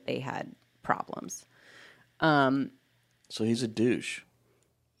saying that they had problems. So he's a douche.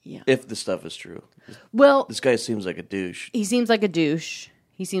 Yeah. If the stuff is true. Well, This guy seems like a douche. he seems like a douche.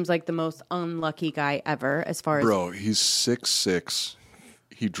 He seems like the most unlucky guy ever as far as... Bro, he's 6'6".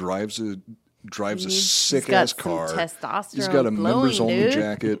 He drives drives a He's sick got ass some car. testosterone He's got a members blowing, only dude.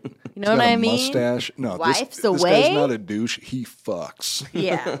 jacket. You know what I mean? Mustache. No, Wife's this away? guy's not a douche. He fucks.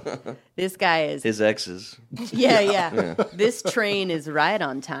 Yeah. This guy is. His exes. Yeah. This train is right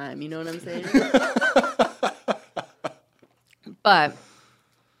on time. You know what I'm saying? But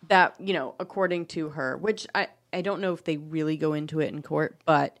that, according to her, which I don't know if they really go into it in court,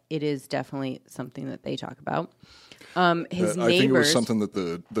 but it is definitely something that they talk about. His neighbors. I think it was something that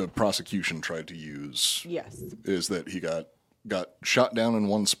the prosecution tried to use. Yes. Is that he got shot down in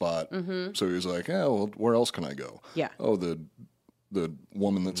one spot, so he was like, well, where else can I go? Yeah. Oh, the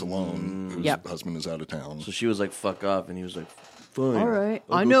woman that's alone, whose husband is out of town. So she was like, "Fuck off," and he was like, "Fine, All right.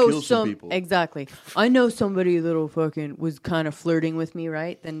 I'll I go know kill some people." Exactly. I know somebody that'll fucking was kind of flirting with me,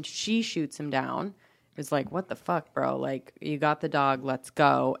 right? Then she shoots him down. It's like, what the fuck, bro? Like, you got the dog, let's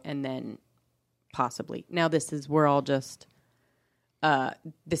go. And then possibly. Now we're all just,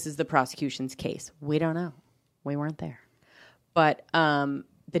 this is the prosecution's case. We don't know. We weren't there. But the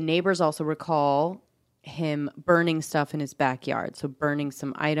neighbors also recall him burning stuff in his backyard. So burning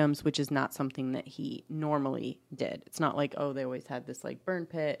some items, which is not something that he normally did. It's not like, they always had this like burn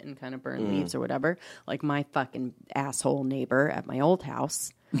pit and kind of burn leaves or whatever. Like my fucking asshole neighbor at my old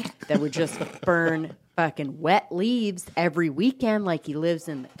house that would just burn fucking wet leaves every weekend like he lives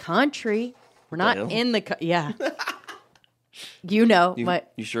in the country. We're not in the... yeah. You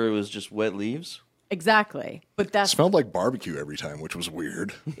sure it was just wet leaves? Exactly. But that smelled like barbecue every time, which was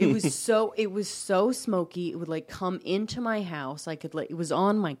weird. It was so smoky. It would like come into my house. I could it was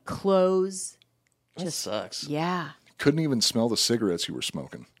on my clothes. That sucks. Yeah. Couldn't even smell the cigarettes you were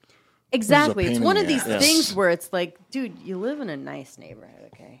smoking. Exactly. It's one of these ass. things where it's like, dude, you live in a nice neighborhood,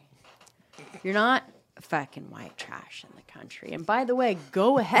 okay? You're not fucking white trash in the country. And by the way,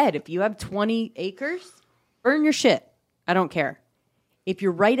 go ahead. If you have 20 acres, burn your shit. I don't care. If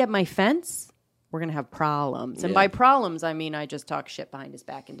you're right at my fence, we're going to have problems. And by problems, I mean I just talked shit behind his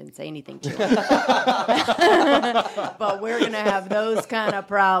back and didn't say anything to him. But we're going to have those kind of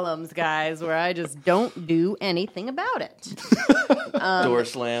problems, guys, where I just don't do anything about it. Door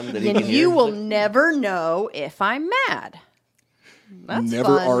slam that he can And hear. you will never know if I'm mad. That's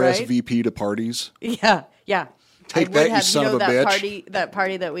Never fun, right? RSVP to parties. Yeah. Take I that, would you have, son of a that bitch.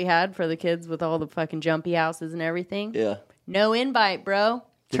 party that we had for the kids with all the fucking jumpy houses and everything. Yeah. No invite, bro.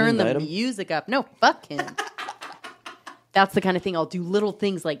 Didn't Turn the invite him? music up. No, fuck him. That's the kind of thing I'll do. Little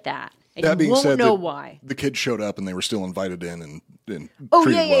things like that. And That you being won't said, know why. the kids showed up and they were still invited in and Oh,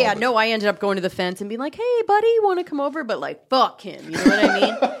 treated yeah. well, but- No, I ended up going to the fence and being like, hey, buddy, you want to come over? But, like, fuck him. You know what I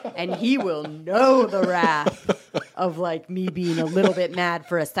mean? And he will know the wrath of, like, me being a little bit mad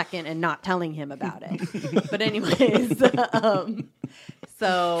for a second and not telling him about it. But anyways,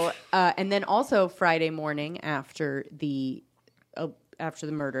 and then also Friday morning after the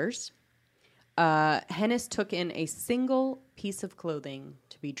murders, Hennis took in a single piece of clothing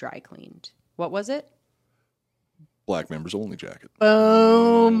to be dry cleaned. What was it? Black members only jacket.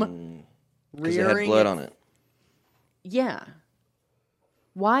 Boom. Because it had blood on it. Yeah.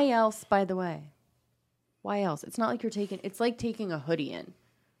 Why else, by the way? Why else? It's not like it's like taking a hoodie in.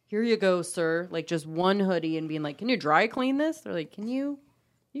 Here you go, sir. Like just one hoodie and being like, can you dry clean this? They're like, you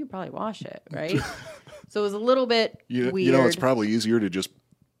can probably wash it, right? So it was a little bit weird. You know, it's probably easier to just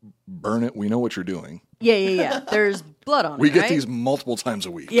burn it. We know what you're doing. Yeah. There's blood on it, We get right? these multiple times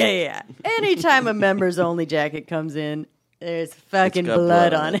a week. Yeah. Anytime a members only jacket comes in, there's fucking got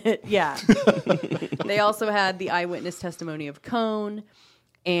blood blood on on it. Yeah. They also had the eyewitness testimony of Cohn,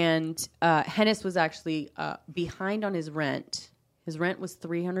 and Hennis was actually behind on his rent. His rent was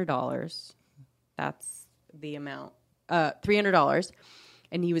 $300. That's the amount. $300.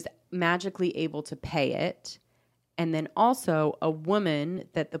 And he was magically able to pay it. And then also a woman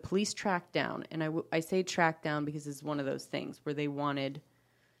that the police tracked down. And I say tracked down because it's one of those things where they wanted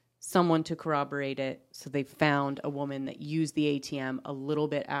someone to corroborate it. So they found a woman that used the ATM a little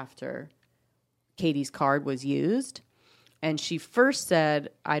bit after Katie's card was used. And she first said,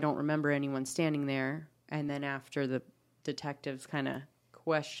 I don't remember anyone standing there. And then after the detectives kind of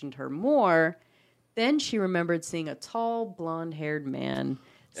questioned her more, then she remembered seeing a tall, blonde-haired man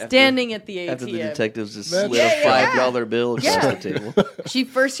standing at the ATM. After the detectives just That's- slid a $5 bill across the table. She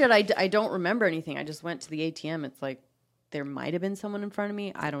first said, I don't remember anything. I just went to the ATM. It's like, there might have been someone in front of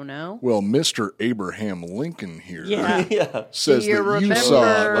me. I don't know. Well, Mr. Abraham Lincoln here Yeah. says Do you that you remember-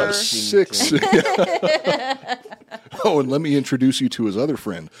 saw a 6... Oh, and let me introduce you to his other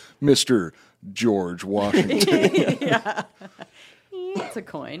friend, Mr. George Washington. Yeah. It's a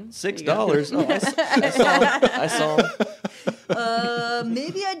coin. $6. Oh, I saw him.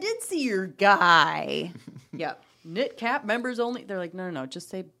 Maybe I did see your guy. Yep. knit cap members only. They're like, no, just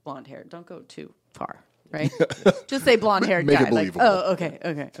say blonde hair. Don't go too far, right? Just say blonde haired Make guy. it believable. Like, oh,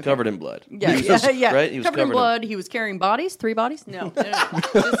 okay. Covered in blood. Yeah. Right? He was covered in blood. He was carrying bodies. 3 bodies? No.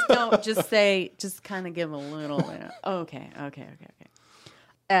 Just don't. Just say. Just kind of give a little. Okay.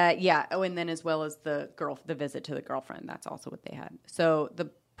 Yeah. Oh, and then as well as the visit to the girlfriend. That's also what they had. So the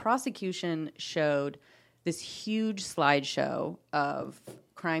prosecution showed this huge slideshow of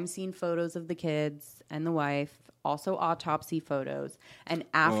crime scene photos of the kids and the wife, also autopsy photos, and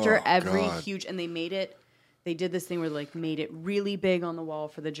after every huge, and they did this thing where they made it really big on the wall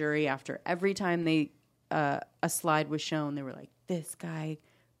for the jury. After every time a slide was shown, they were like, this guy,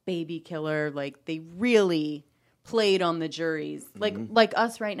 baby killer. Like, they really played on the juries, like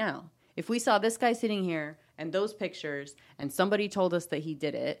us right now. If we saw this guy sitting here and those pictures and somebody told us that he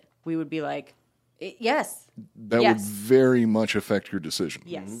did it, we would be like, yes. That would very much affect your decision.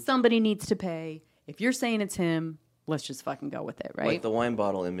 Yes, somebody needs to pay. If you're saying it's him, let's just fucking go with it, right? Like the wine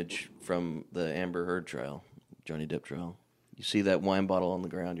bottle image from the Amber Heard trial, Johnny Depp trial. You see that wine bottle on the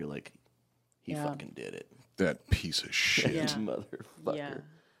ground, you're like, he fucking did it. That piece of shit. Yeah. Motherfucker. Yeah.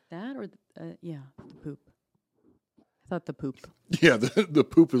 That or, the poop. I thought the poop. Yeah, the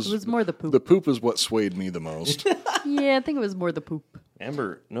poop is... It was more the poop. The poop is what swayed me the most. Yeah, I think it was more the poop.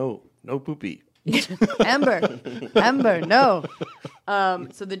 Amber, no poopy. Amber, no.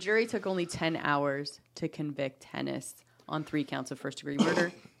 So the jury took only 10 hours to convict Hennis on 3 counts of first-degree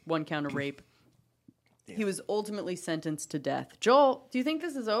murder, 1 count of rape. He was ultimately sentenced to death. Joel, do you think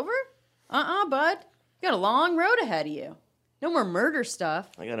this is over? Bud. You got a long road ahead of you. No more murder stuff.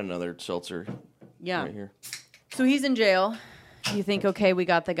 I got another seltzer right here. So he's in jail. You think, okay, we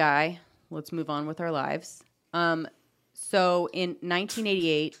got the guy. Let's move on with our lives. So in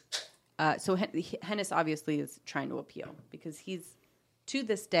 1988... So Hennis obviously is trying to appeal because he's, to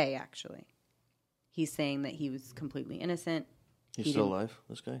this day, actually, he's saying that he was completely innocent. He's still alive,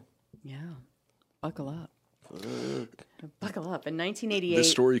 this guy? Yeah. Buckle up. Buckle up. In 1988... This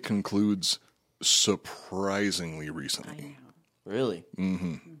story concludes surprisingly recently. I know. Really?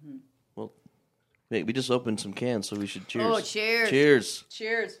 Mm-hmm. Well, wait, we just opened some cans, so we should cheers. Oh, cheers. Cheers.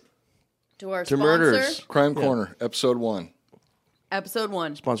 Cheers. To our To sponsor. murders. Crime Corner, Episode 1. Episode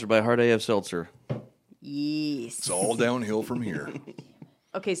 1. Sponsored by Hard AF Seltzer. Yes. It's all downhill from here.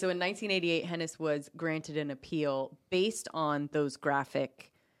 Okay, so in 1988, Hennis was granted an appeal based on those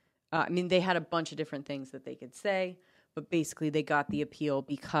graphic... they had a bunch of different things that they could say, but basically they got the appeal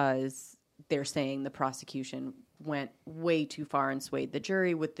because they're saying the prosecution went way too far and swayed the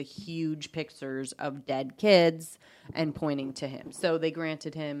jury with the huge pictures of dead kids and pointing to him. So they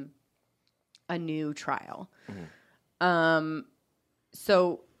granted him a new trial.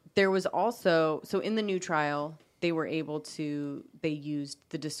 So there was also, in the new trial, they used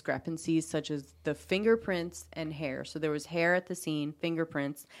the discrepancies such as the fingerprints and hair. So there was hair at the scene,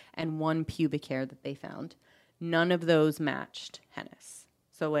 fingerprints, and 1 pubic hair that they found. None of those matched Hennis.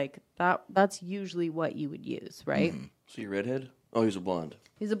 So that's usually what you would use, right? Mm-hmm. So you redhead? Oh, he's a blonde.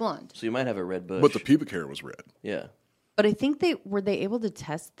 He's a blonde. So you might have a red bush. But the pubic hair was red. Yeah. But I think were they able to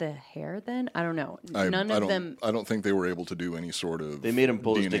test the hair then? I don't know. None of them. I don't think they were able to do any sort of. They made him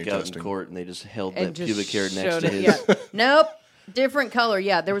pull his DNA dick out testing. in court, and they just held and that just pubic hair next showed to it, his. yeah. Nope. Different color.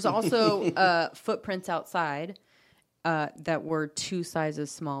 Yeah. There was also footprints outside that were 2 sizes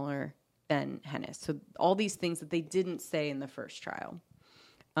smaller than Hennis. So all these things that they didn't say in the first trial.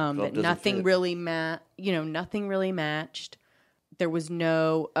 That nothing really nothing really matched. There was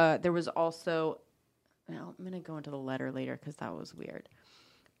no. There was also. Well, I'm going to go into the letter later because that was weird.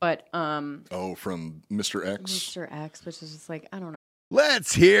 But from Mr. X. Mr. X, which is just I don't know.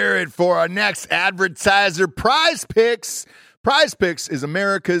 Let's hear it for our next advertiser, Prize Picks. Prize Picks is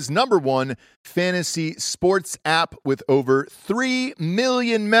America's #1 fantasy sports app with over 3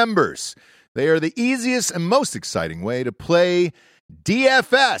 million members. They are the easiest and most exciting way to play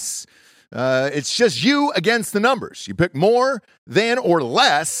DFS. It's just you against the numbers. You pick more than or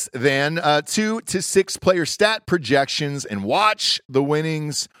less than 2 to 6 player stat projections and watch the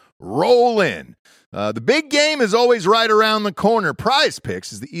winnings roll in. The big game is always right around the corner. Prize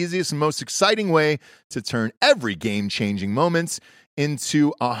Picks is the easiest and most exciting way to turn every game-changing moments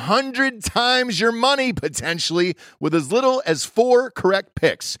into 100 times your money, potentially, with as little as 4 correct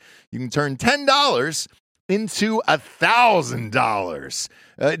picks. You can turn $10 into $1,000.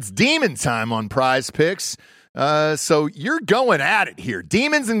 It's demon time on Prize Picks. So you're going at it here.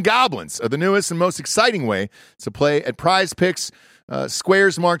 Demons and Goblins are the newest and most exciting way to play at Prize Picks.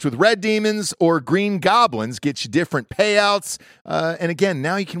 Squares marked with red demons or green goblins get you different payouts. And again,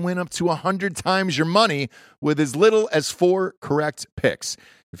 now you can win up to 100 times your money with as little as 4 correct picks.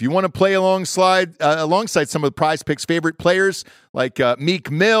 If you want to play alongside some of the Prize Picks favorite players like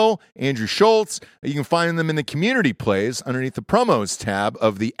Meek Mill, Andrew Schultz, you can find them in the community plays underneath the promos tab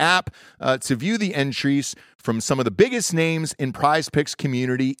of the app to view the entries from some of the biggest names in Prize Picks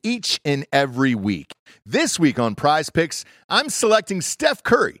community each and every week. This week on Prize Picks, I'm selecting Steph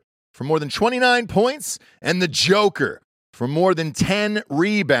Curry for more than 29 points and the Joker for more than 10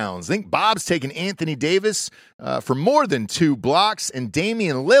 rebounds. I think Bob's taking Anthony Davis for more than 2 blocks and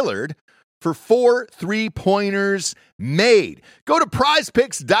Damian Lillard for 4 3-pointers made. Go to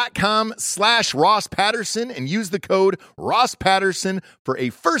prizepicks.com/Ross Patterson and use the code Ross Patterson for a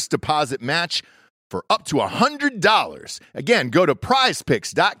first deposit match for up to $100. Again, go to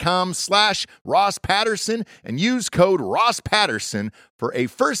prizepicks.com/Ross Patterson and use code Ross Patterson for a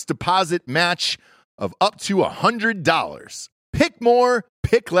first deposit match of up to $100. Pick more,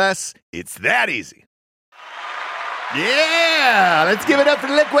 pick less. It's that easy. Yeah, let's give it up for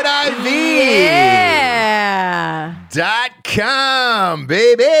Liquid IV. Yeah. .com,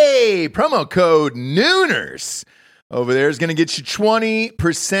 baby. Promo code Nooners over there is going to get you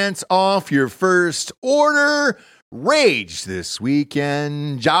 20% off your first order. Rage this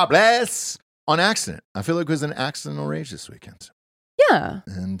weekend. Jobless on accident. I feel like it was an accidental rage this weekend. Yeah.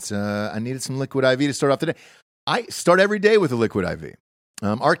 And I needed some Liquid IV to start off the day. I start every day with a Liquid IV.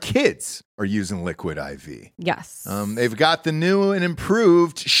 Our kids are using Liquid IV. Yes. They've got the new and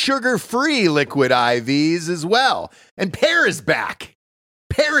improved sugar-free Liquid IVs as well. And Pear is back.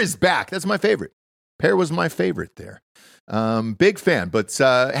 Pear is back. That's my favorite. Pear was my favorite there. Big fan. But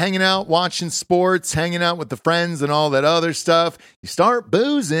hanging out, watching sports, hanging out with the friends and all that other stuff. You start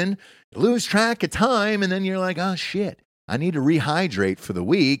boozing, you lose track of time, and then you're like, oh, shit. I need to rehydrate for the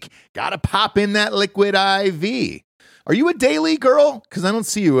week. Got to pop in that Liquid IV. Are you a daily girl? Because I don't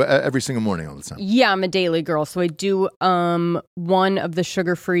see you every single morning all the time. Yeah, I'm a daily girl. So I do one of the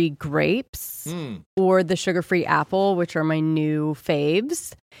sugar-free grapes or the sugar-free apple, which are my new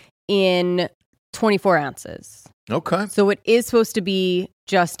faves, in 24 ounces. Okay. So it is supposed to be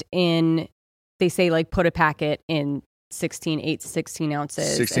just in, they say, like, put a packet in 8 to 16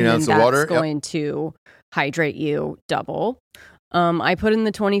 ounces. 16 ounces of water. That's going to hydrate you double. I put in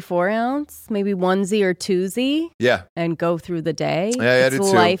the 24 ounce, maybe onesie or twosie. Yeah. And go through the day. Yeah, it's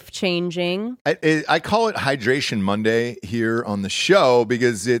life-changing. I call it Hydration Monday here on the show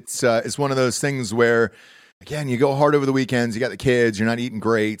because it's one of those things where, again, you go hard over the weekends, you got the kids, you're not eating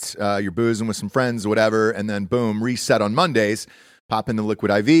great, you're boozing with some friends or whatever, and then boom, reset on Mondays, pop in the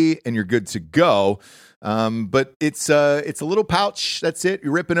Liquid IV, and you're good to go. But it's a little pouch. That's it.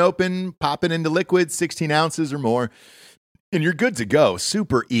 You're ripping open, popping into liquid, 16 ounces or more, and you're good to go.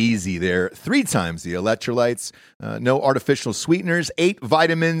 Super easy there. 3 times the electrolytes, no artificial sweeteners, 8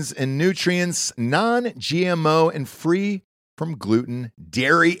 vitamins and nutrients, non-GMO and free from gluten,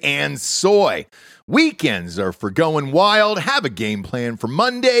 dairy, and soy. Weekends are for going wild. Have a game plan for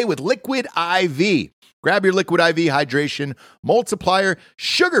Monday with Liquid IV. Grab your Liquid IV Hydration Multiplier,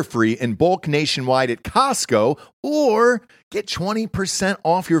 sugar-free in bulk nationwide at Costco, or get 20%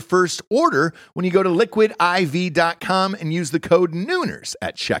 off your first order when you go to liquidiv.com and use the code Nooners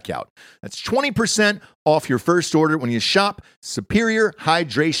at checkout. That's 20% off your first order when you shop Superior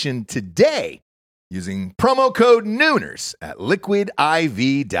Hydration today using promo code Nooners at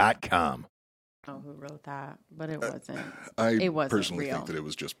liquidiv.com. Oh, who wrote that? But it wasn't. I wasn't personally real. think that it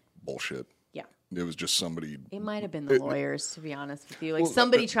was just bullshit. Yeah. It was just somebody. It might have been the lawyers, to be honest with you. Like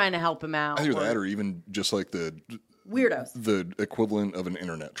somebody trying to help him out. Either that or even just like the weirdos. The equivalent of an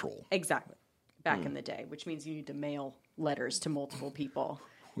internet troll. Exactly. Back in the day, which means you need to mail letters to multiple people.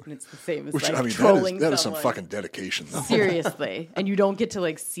 And it's the same as trolling that is some someone. fucking dedication. Though. Seriously. And you don't get to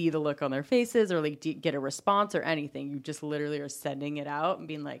like see the look on their faces or like get a response or anything. You just literally are sending it out and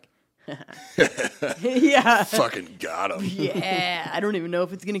being like, yeah. Fucking got him. Yeah. I don't even know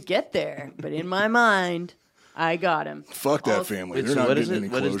if it's going to get there. But in my mind, I got him. Fuck that family. Wait, They're so not what is getting it?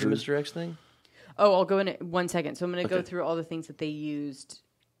 any What is closure. the Mr. X thing? Oh, I'll go in 1 second. So I'm going to go through all the things that they used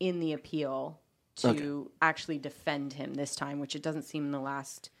in the appeal to actually defend him this time, which it doesn't seem in the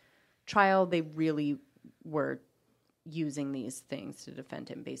last trial they really were using these things to defend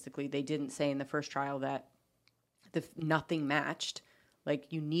him. Basically, they didn't say in the first trial that nothing matched. Like,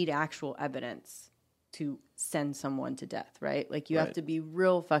 you need actual evidence to send someone to death, right? Like, you have to be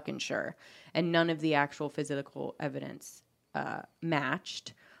real fucking sure. And none of the actual physical evidence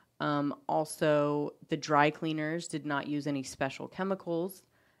matched. Also, the dry cleaners did not use any special chemicals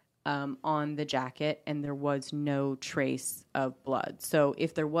on the jacket, and there was no trace of blood. So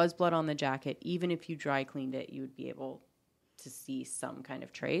if there was blood on the jacket, even if you dry cleaned it, you would be able to see some kind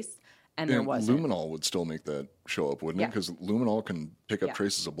of trace. and there wasn't. Luminol would still make that show up, wouldn't it? Because Luminol can pick up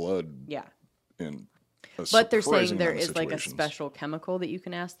traces of blood. Yeah. In a But they're saying surprising there amount of is like a situations. special chemical that you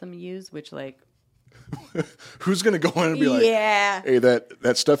can ask them to use, which like Who's going to go in and be like, hey,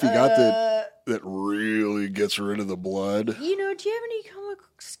 that stuff you got that really gets rid of the blood? do you have any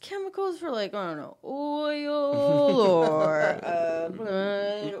chemicals for like, I don't know, oil or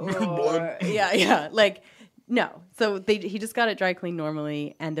blood? Yeah. Like, no. So he just got it dry cleaned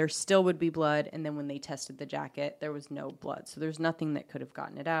normally, and there still would be blood. And then when they tested the jacket, there was no blood. So there's nothing that could have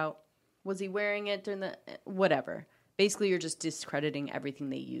gotten it out. Was he wearing it during the whatever? Basically, you're just discrediting everything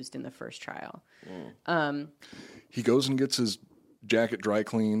they used in the first trial. He goes and gets his jacket dry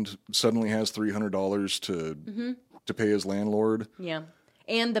cleaned, suddenly has $300 to pay his landlord. Yeah.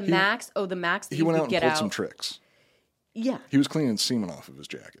 And the max that He you went could out get and pulled out. some tricks. Yeah. He was cleaning semen off of his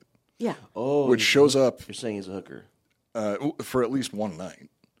jacket, Yeah. Oh, which shows up You're saying he's a hooker. for at least one night.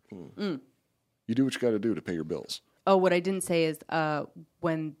 You do what you got to do to pay your bills. Oh, what I didn't say is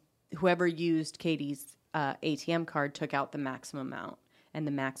when whoever used Katie's ATM card took out the maximum amount, and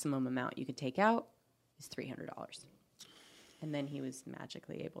the maximum amount you could take out is $300. And then he was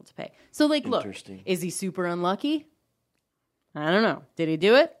magically able to pay. So, like, look, Interesting. is he super unlucky? I don't know. Did he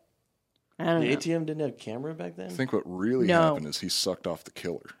do it? I don't The know. ATM didn't have camera back then? I think what really No. happened is he sucked off the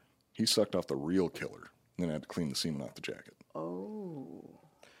killer. He sucked off the real killer, and then had to clean the semen off the jacket. Oh.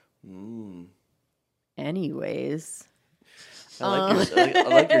 Anyways. I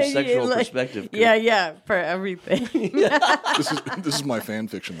like your sexual perspective. Coop. Yeah, for everything. This is my fan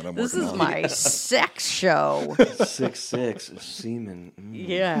fiction that I'm This working is on. my sex show. 6'6", semen.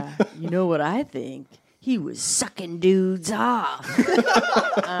 Yeah, you know what I think? He was sucking dudes off.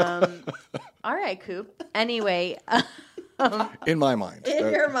 All right, Coop. Anyway, In my mind. in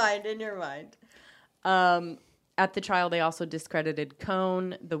your mind. At the trial, they also discredited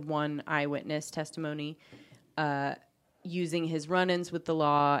Cohn, the one eyewitness testimony, using his run-ins with the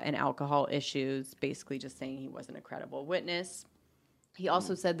law and alcohol issues, basically just saying he wasn't a credible witness. He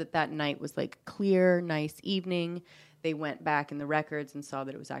also said that night was like a clear, nice evening. They went back in the records and saw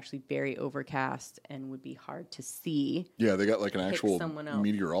that it was actually very overcast and would be hard to see. Yeah, they got like an actual someone else.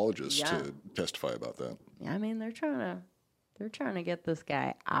 meteorologist Yeah. to testify about that. I mean, they're trying to get this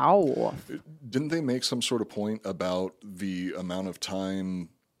guy off. Didn't they make some sort of point about the amount of time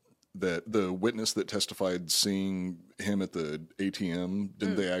that the witness that testified seeing him at the ATM,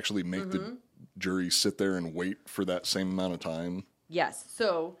 didn't they actually make the jury sit there and wait for that same amount of time? Yes.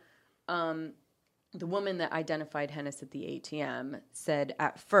 So the woman that identified Hennis at the ATM said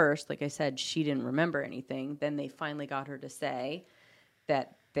at first, like I said, she didn't remember anything. Then they finally got her to say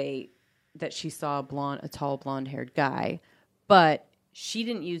that she saw a tall blonde-haired guy, but she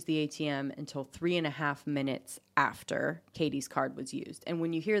didn't use the ATM until 3.5 minutes after Katie's card was used. And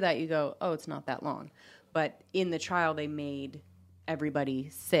when you hear that, you go, oh, it's not that long. But in the trial, they made everybody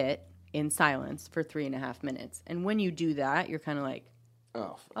sit in silence for 3.5 minutes. And when you do that, you're kind of like,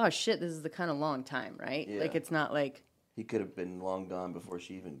 oh, shit, this is the kind of long time, right? Yeah. Like, it's not like... He could have been long gone before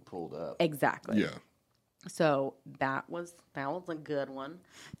she even pulled up. Exactly. Yeah. So that was a good one.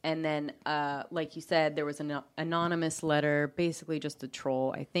 And then, like you said, there was an anonymous letter, basically just a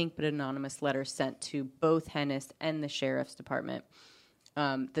troll, I think, but an anonymous letter sent to both Hennis and the sheriff's department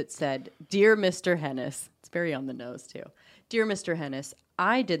that said, "Dear Mr. Hennis," it's very on the nose too. "Dear Mr. Hennis,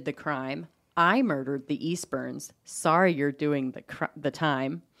 I did the crime. I murdered the Eastburns. Sorry you're doing the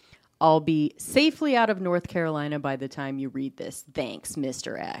time. I'll be safely out of North Carolina by the time you read this. Thanks,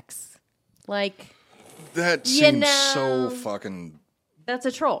 Mr. X." Like... That You seems know. so fucking... That's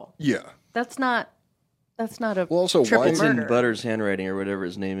a troll. Yeah. That's not a Well, also, triple why- It's murder. in Butters' handwriting or whatever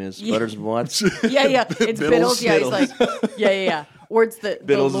his name is. Yeah. Butters and Watts. Yeah. It's Biddles. Yeah, he's like, yeah. Or it's the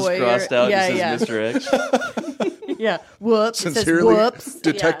Biddles lawyer. is crossed out Yeah, and says Mr. X. Yeah. Whoops. It says Sincerely, whoops.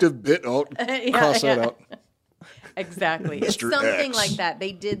 Detective Bit. Oh, cross that out. Exactly. It's Mr. something X. like that.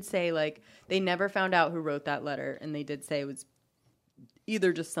 They did say, like, they never found out who wrote that letter, and they did say it was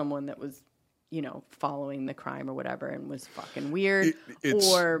either just someone that was, following the crime or whatever and was fucking weird,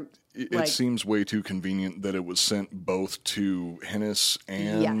 It seems way too convenient that it was sent both to Hennis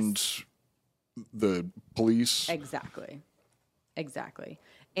and the police. Exactly.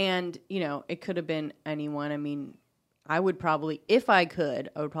 And, it could have been anyone. I mean, I would probably be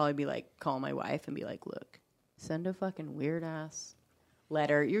like, call my wife and be like, look, send a fucking weird ass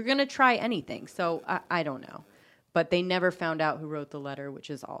letter. You're going to try anything. So I don't know. But they never found out who wrote the letter, which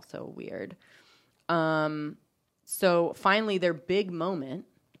is also weird. So finally, their big moment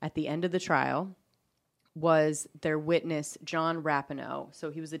at the end of the trial was their witness, John Rapinoe. So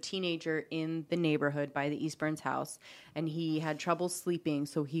he was a teenager in the neighborhood by the East Burns house, and he had trouble sleeping,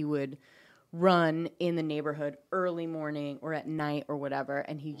 so he would run in the neighborhood early morning or at night or whatever,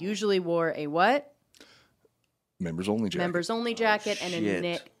 and he usually wore a what? Members only jacket. Members only jacket and a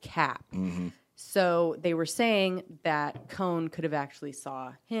knit cap. Mm-hmm. So they were saying that Cone could have actually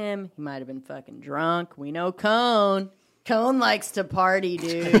saw him. He might have been fucking drunk. We know Cone. Cone likes to party,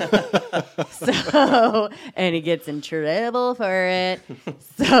 dude. And he gets in trouble for it.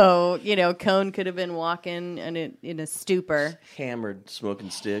 So, Cone could have been walking in a stupor. Hammered,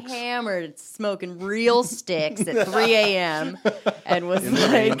 smoking sticks. Hammered, smoking real sticks at 3 a.m. and was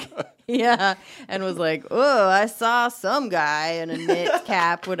like, and was like, oh, I saw some guy in a knit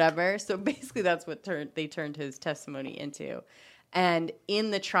cap, whatever. So basically that's what they turned his testimony into. And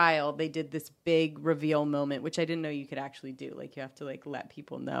in the trial, they did this big reveal moment, which I didn't know you could actually do. Like, you have to, let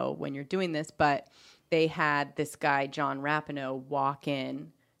people know when you're doing this. But they had this guy, John Rapinoe, walk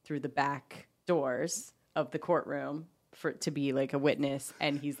in through the back doors of the courtroom to be, a witness.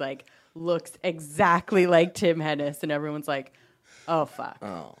 And he's, looks exactly like Tim Hennis. And everyone's like, oh, fuck.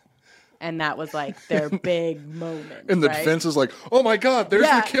 Oh. And that was, their big moment. And the defense is like, oh, my God, there's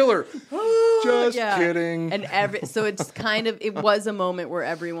the killer. Just kidding. And so it's it was a moment where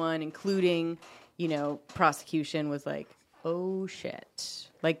everyone, including, prosecution, was like, oh, shit.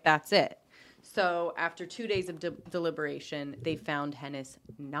 That's it. So after 2 days of deliberation, they found Hennis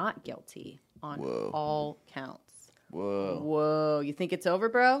not guilty on all counts. Whoa. You think it's over,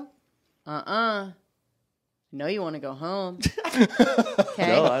 bro? know you want to go home. Okay?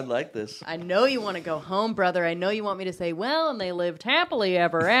 No, I like this. I know you want to go home, brother. I know you want me to say, well, and they lived happily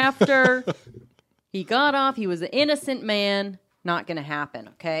ever after. He got off. He was an innocent man. Not going to happen,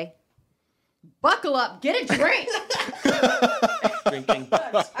 okay? Buckle up. Get a drink. Drinking.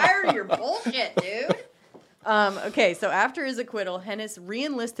 I'm tired of your bullshit, dude. Okay, so after his acquittal, Hennis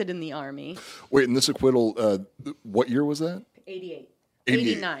re-enlisted in the Army. Wait, and this acquittal, what year was that? 88. 88.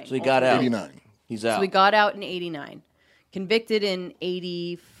 89. So he got out. 89. He's out. So he got out in 89. Convicted in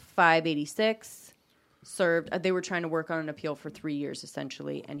 85, 86. Served. They were trying to work on an appeal for 3 years,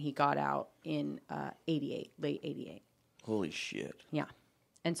 essentially, and he got out in 88, late 88. Holy shit. Yeah.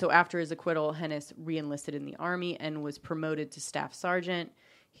 And so after his acquittal, Hennis re-enlisted in the Army and was promoted to staff sergeant.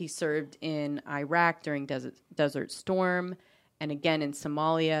 He served in Iraq during Desert Storm, and again in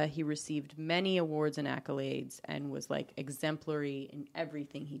Somalia. He received many awards and accolades and was like exemplary in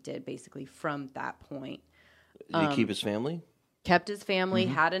everything he did, basically, from that point. Did he keep his family? Kept his family,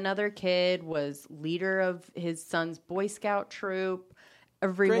 had another kid, was leader of his son's Boy Scout troop.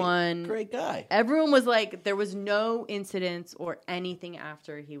 Everyone, great guy. Everyone was like, there was no incidents or anything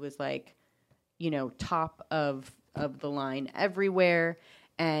after he was like, you know, top of the line everywhere.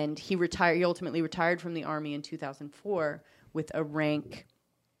 And he retired. He ultimately retired from the Army in 2004 with a rank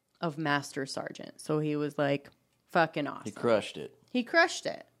of Master Sergeant. So he was like, fucking awesome. He crushed it. He crushed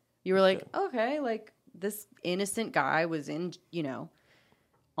it. You were like, okay, like this innocent guy was in, you know,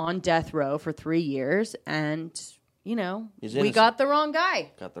 on death row for 3 years, and you know, we got the wrong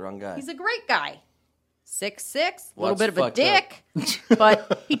guy. Got the wrong guy. He's a great guy. 6'6", a Well, little bit of a fucked dick,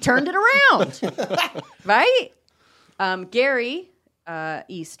 but he turned it around, right? Gary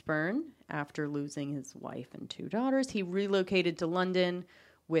Eastburn, after losing his wife and 2 daughters, he relocated to London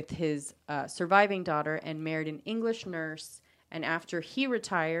with his surviving daughter and married an English nurse. And after he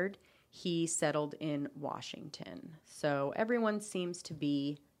retired, he settled in Washington. So everyone seems to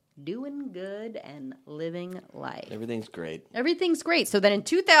be doing good and living life. Everything's great. Everything's great. So then in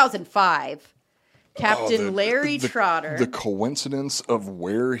 2005, Captain Larry Trotter. The coincidence of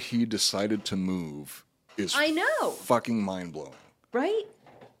where he decided to move is fucking mind-blowing. Right?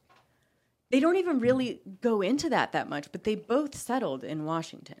 They don't even really go into that much, but they both settled in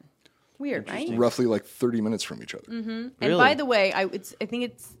Washington. Weird, right? Roughly like 30 minutes from each other. Mm-hmm. Really? And by the way, I think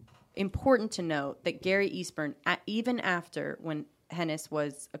it's important to note that Gary Eastburn, even after when Hennis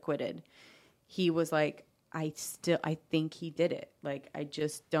was acquitted, he was like, I think he did it. Like, I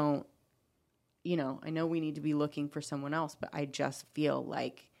just don't, you know, I know we need to be looking for someone else, but I just feel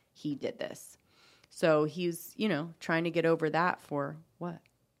like he did this. So he's, you know, trying to get over that for,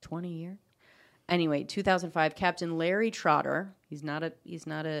 20 years? Anyway, 2005, Captain Larry Trotter, he's not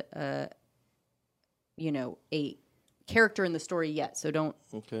a you know, a character in the story yet, so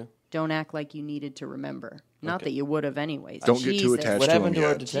don't act like you needed to remember. Not that you would have anyways. Don't get too attached What to him happened to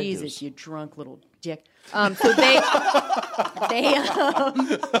our yet. detectives? Jesus, you drunk little dick. So they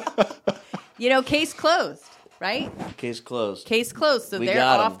you know, case closed, right? Case closed. Case closed. So We they're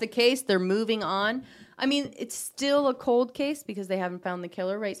got off 'em. the case. They're moving on. I mean, it's still a cold case because they haven't found the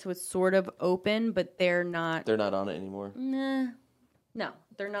killer, right? So it's sort of open, but they're not. They're not on it anymore. Nah. No,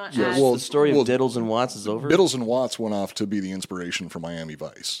 they're not. Yeah, as, well, The story of Diddles and Watts is over. Biddles and Watts went off to be the inspiration for Miami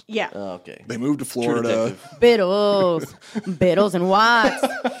Vice. yeah. Oh, okay. They moved to True Florida. Detective. Biddles and Watts.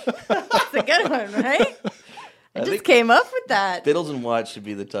 That's a good one, right? I just came up with that. Biddles and Watts should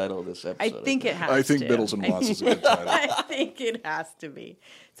be the title of this I episode. think it has I think to. Biddles and Watts is a good title. I think it has to be.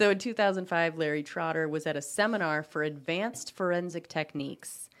 So in 2005, Larry Trotter was at a seminar for advanced forensic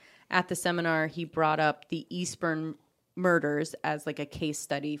techniques. At the seminar, he brought up the Eastburn murders as like a case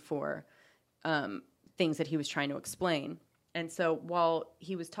study for things that he was trying to explain. And so while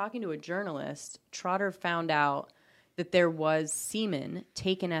he was talking to a journalist, Trotter found out that there was semen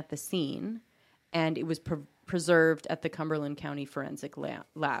taken at the scene, and it was preserved at the Cumberland County Forensic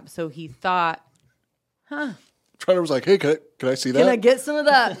Lab. So he thought, Trotter was like, "Hey, could I see that?" can I get some of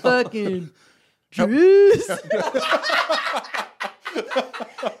that fucking juice?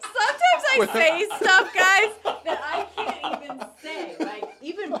 Sometimes I say stuff, guys, that I can't even say. Like,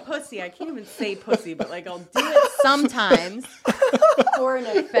 even pussy. I can't even say pussy, but, like, I'll do it sometimes for an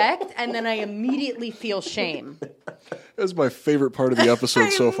effect, and then I immediately feel shame. That's my favorite part of the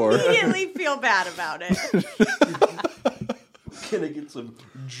episode so far. I immediately feel bad about it. Can I get some?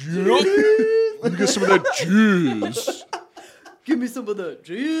 Let me get some of that juice. Give me some of that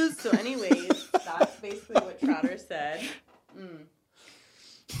juice. So anyways, that's basically what Trotter said.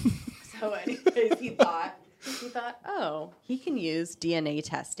 So anyways, he thought, oh, he can use DNA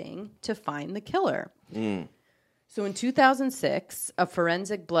testing to find the killer. So in 2006, a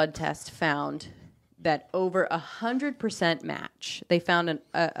forensic blood test found that over 100% match. They found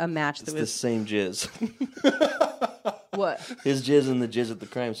a match that It's was the same jizz. what? His jizz and the jizz at the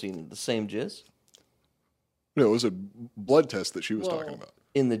crime scene. The same jizz? No, it was a blood test that she was talking about.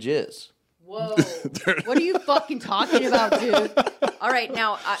 In the jizz. Whoa. What are you fucking talking about, dude? All right,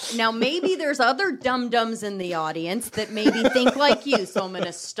 now maybe there's other dum-dums in the audience that maybe think like you, so I'm going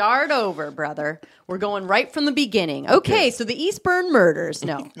to start over, brother. We're going right from the beginning. Okay, so the Eastburn murders.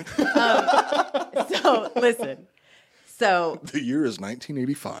 No. So, listen. So... The year is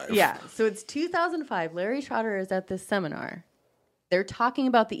 1985. Yeah, so it's 2005. Larry Trotter is at this seminar. They're talking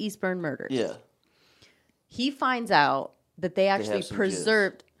about the Eastburn murders. Yeah. He finds out that they actually have some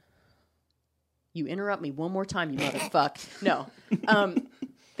preserved... You interrupt me one more time, you motherfuck. No.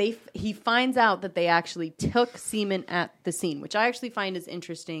 He finds out that they actually took semen at the scene, which I actually find is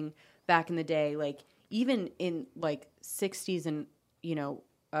interesting back in the day. Like, even in, like, 60s and,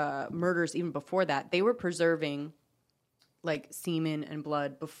 murders even before that, they were preserving, like, semen and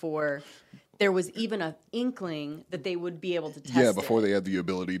blood before there was even an inkling that they would be able to test Yeah, before it. they had the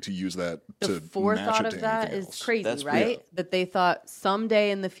ability to use that to The forethought match it of to that anything is else. crazy, That's right? real. That they thought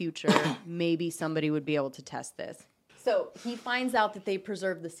someday in the future, maybe somebody would be able to test this. So he finds out that they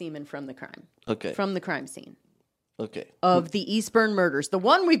preserved the semen from the crime. Okay. From the crime scene Okay. of the Eastburn murders. The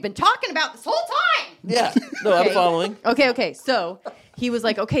one we've been talking about this whole time. Yeah. No, I'm following. Okay. So he was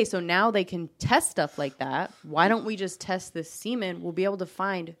like, okay, so now they can test stuff like that. Why don't we just test this semen? We'll be able to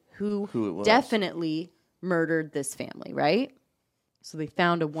find who it was. definitely murdered this family, right? So they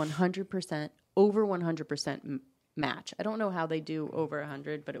found a 100%, over 100% match. I don't know how they do over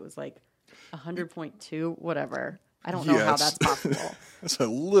 100, but it was like 100.2, whatever. I don't know how that's possible. That's a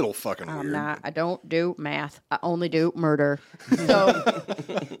little fucking weird. I don't do math. I only do murder. So,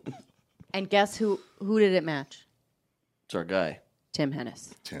 and guess who did it match? It's our guy. Tim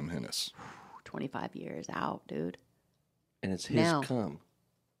Hennis. Tim Hennis. 25 years out, dude. And it's his Now. cum.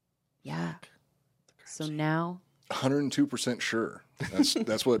 Yeah. So now 102% sure.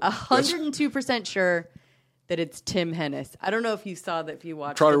 That's what 102% sure that it's Tim Hennis. I don't know if you saw that if you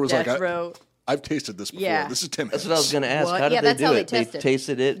watched Trotter the was Death like, Row. I've tasted this before. Yeah. This is Tim Hennis. That's what I was going to ask. What? How did Yeah, they that's do how it? they tested.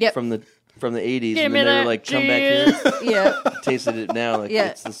 tasted it Yep. from the 80s, Give and me then they were that like, come back here. Yeah. Tasted it now, like Yeah.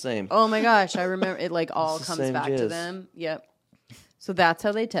 it's the same. Oh my gosh, I remember it like all It's the comes same back to jizz. them. Yep. So that's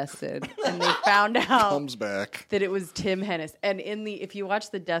how they tested. And they found out Comes back. that it was Tim Hennis. And if you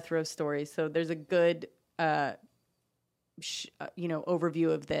watch the Death Row story, so there's a good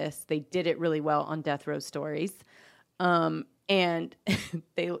overview of this. They did it really well on Death Row Stories. And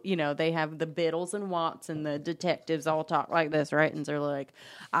they have the Biddles and Watts and the detectives all talk like this, right? And they're like,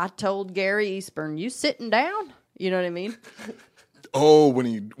 I told Gary Eastburn, you sitting down? You know what I mean? Oh, when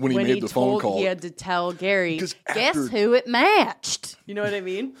he made the phone call. He had to tell Gary, Because guess after- who it matched? You know what I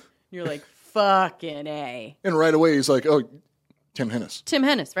mean? You're like, fucking A. And right away he's like, oh, Tim Hennis. Tim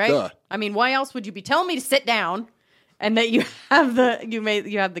Hennis, right? Duh. I mean, why else would you be telling me to sit down and that you have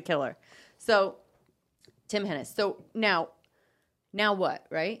the killer? So Tim Hennis. So now what,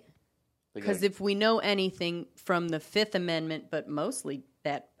 right? Because if we know anything from the Fifth Amendment, but mostly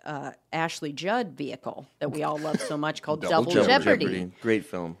that Ashley Judd vehicle that we all love so much called Double Jeopardy. Great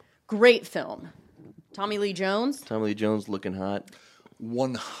film. Great film. Tommy Lee Jones. Tommy Lee Jones looking hot.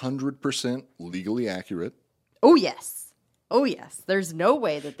 100% legally accurate. Oh, yes. Oh, yes. There's no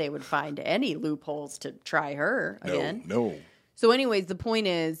way that they would find any loopholes to try her again. No. So anyways, the point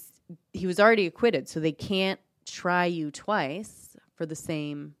is he was already acquitted, so they can't try you twice for the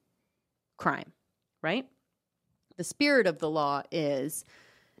same crime, right? The spirit of the law is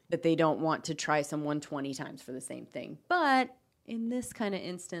that they don't want to try someone 20 times for the same thing. But in this kind of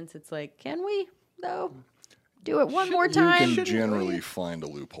instance, it's like, can we, though? Do it one more time? You can generally find a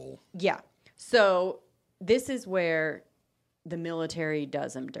loophole. Yeah. So this is where the military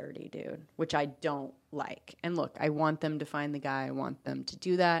does them dirty, dude, which I don't like. And look, I want them to find the guy. I want them to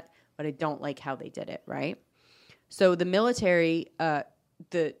do that, but I don't like how they did it, right? So the military,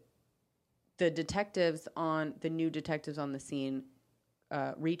 the detectives on the new detectives on the scene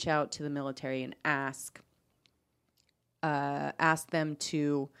reach out to the military and ask them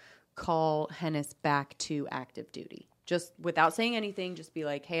to call Hennis back to active duty. Just without saying anything, just be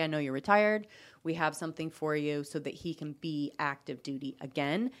like, hey, I know you're retired. We have something for you so that he can be active duty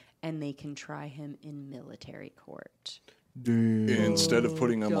again, and they can try him in military court. Instead of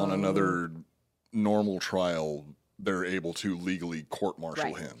putting him on another normal trial, they're able to legally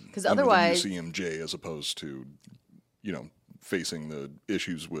court-martial him. Because otherwise, the UCMJ, as opposed to, facing the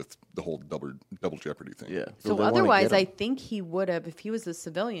issues with the whole double jeopardy thing. Yeah. So otherwise, I think he would have, if he was a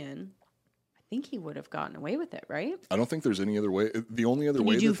civilian, I think he would have gotten away with it, right? I don't think there's any other way. The only other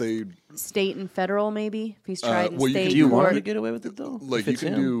way that they... State and federal, maybe? If he's tried in state. Do you want him to get away with it, though? Like, you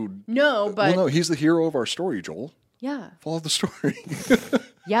can do... No, but... Well, no, he's the hero of our story, Joel. Yeah. Follow the story.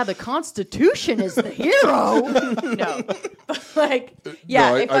 Yeah, the Constitution is the hero. No. But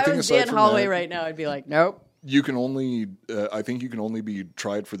if I was Dan Holloway right now, I'd be like, nope. You can only... I think you can only be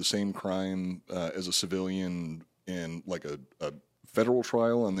tried for the same crime as a civilian in, like, a federal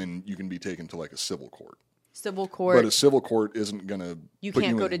trial, and then you can be taken to, like, a civil court. Civil court. But a civil court isn't going to... You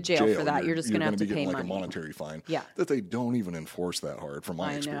can't go to jail for that. You're just going to have to pay money. Like a monetary fine. Yeah. That they don't even enforce that hard, from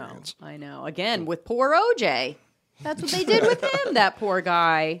my experience. I know. Again, with poor OJ. That's what they did with him, that poor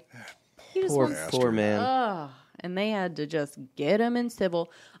guy. He just poor man. And they had to just get him in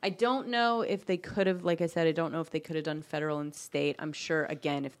civil. I don't know if they could have, like I said, I don't know if they could have done federal and state. I'm sure,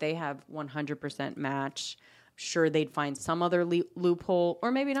 again, if they have 100% match, I'm sure they'd find some other loophole,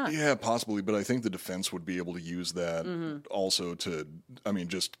 or maybe not. Yeah, possibly, but I think the defense would be able to use that also to,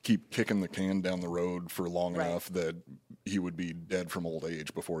 just keep kicking the can down the road for long enough that he would be dead from old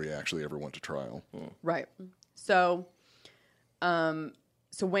age before he actually ever went to trial. Right. So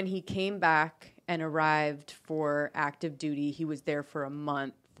when he came back and arrived for active duty, he was there for a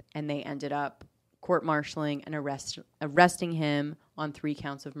month, and they ended up court-martialing and arresting him on 3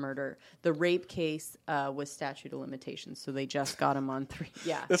 counts of murder. The rape case was statute of limitations, so they just got him on 3.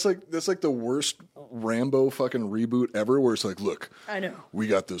 Yeah, that's like the worst Rambo fucking reboot ever, where it's like, look, I know, we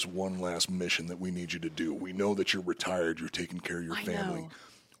got this one last mission that we need you to do. We know that you're retired, you're taking care of your family.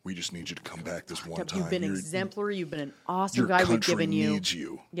 We just need you to come back this one time. You've been exemplary. You've been an awesome guy. We've given you. Needs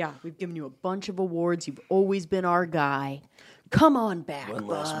you. Yeah, we've given you a bunch of awards. You've always been our guy. Come on back, one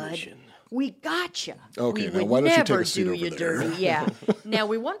bud. last mission. We got you. Okay, we now why don't you take a never seat do over you there? dirty. Yeah. Now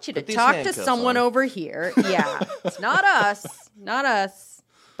we want you to these talk to handcuffs someone on. over here. Yeah, it's not us,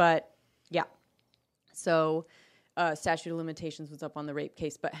 but yeah. So. Statute of limitations was up on the rape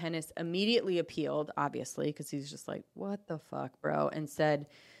case, but Hennis immediately appealed, obviously, because he's just like, what the fuck, bro? And said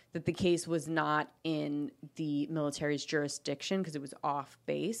that the case was not in the military's jurisdiction because it was off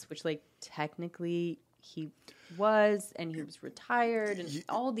base, which, like, technically he was, and he was retired, and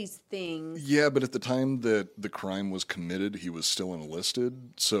all these things. Yeah, but at the time that the crime was committed, he was still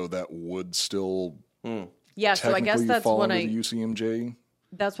enlisted, so that would still Yeah, so I guess that's fall what under the UCMJ.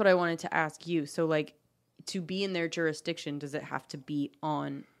 That's what I wanted to ask you. So, like, to be in their jurisdiction, does it have to be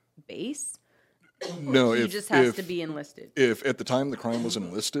on base? No, he just has to be enlisted. If at the time the crime was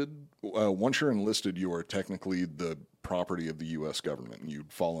enlisted, once you're enlisted, you are technically the property of the U.S. government, and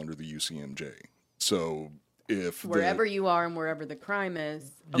you'd fall under the UCMJ. So if wherever you are and wherever the crime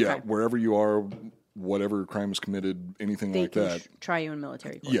is, okay. Yeah, wherever you are, whatever crime is committed, anything they like can that, try you in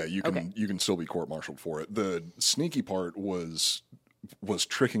military court. Yeah, you can you can still be court-martialed for it. The sneaky part was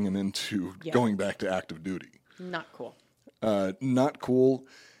tricking him into going back to active duty. Not cool. Not cool.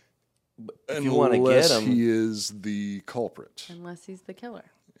 If you want to get him, he is the culprit. Unless he's the killer.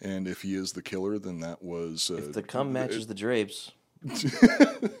 And if he is the killer, then that was... if the cum matches the drapes...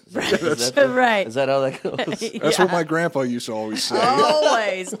 Right. Right. Is that how that goes? That's what my grandpa used to always say.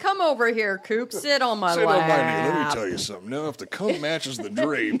 Always. Come over here, Coop. Sit on my Sit lap. on my knee. Let me tell you something. Now, if the cum matches the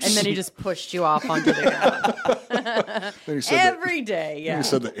drapes. And then he just pushed you off onto the ground. Then he said Every day, yeah. He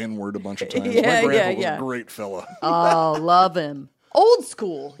said the N-word a bunch of times. Yeah, my grandpa yeah. was a great fella. Oh, love him. Old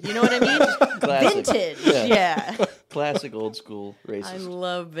school. You know what I mean? Classic. Vintage. Yeah. Classic old school racist. I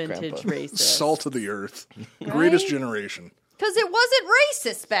love vintage Grandpa. racist. Salt of the earth. Greatest generation. Because it wasn't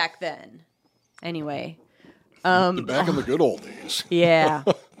racist back then. Anyway. Back in the good old days. Yeah.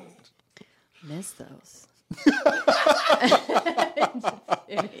 Miss those.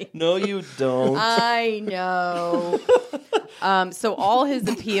 No, you don't. I know. So all his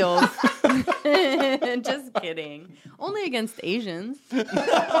appeals, just kidding, only against Asians,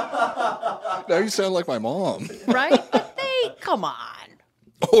 Now you sound like my mom. right? But come on.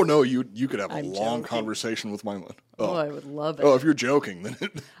 Oh no, you could have a I'm long joking. conversation with my mom. Oh, I would love it. Oh, if you're joking, then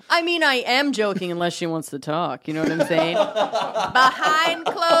I mean, I am joking unless she wants to talk. You know what I'm saying? Behind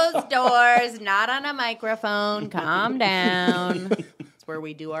closed doors, not on a microphone. Calm down. It's where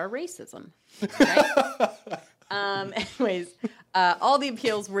we do our racism. Right? Anyways, all the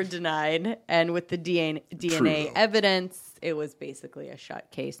appeals were denied, and with the DNA True. evidence, it was basically a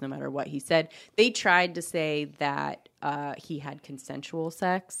shut case no matter what he said. They tried to say that he had consensual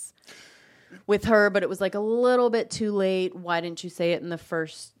sex with her, but it was like a little bit too late. Why didn't you say it in the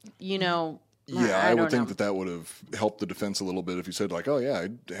first, yeah, I don't would think know. that would have helped the defense a little bit if you said like, oh yeah,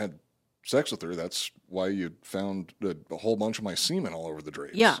 I had sex with her. That's why you found a whole bunch of my semen all over the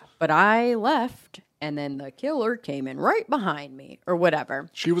drapes. Yeah, but I left, and then the killer came in right behind me, or whatever.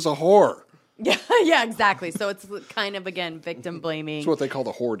 She was a whore. Yeah, yeah, exactly. So it's kind of, again, victim blaming. That's what they call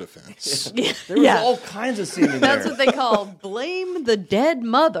the whore defense. There was all kinds of semen That's there. what they call blame the dead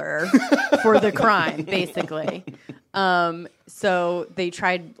mother for the crime, basically. So they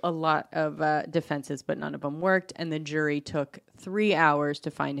tried a lot of defenses, but none of them worked. And the jury took 3 hours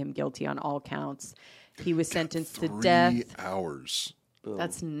to find him guilty on all counts. He was sentenced to death. 3 hours.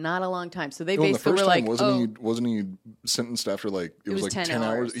 That's not a long time. So they No, and the basically first were time, like, wasn't he sentenced after like it was like 10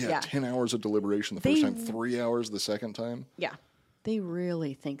 hours? Yeah, yeah. 10 hours of deliberation the They- first time, 3 hours the second time. yeah, they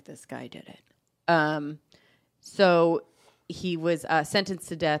really think this guy did it. So he was sentenced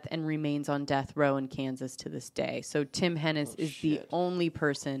to death and remains on death row in Kansas to this day. So Tim Hennis is the only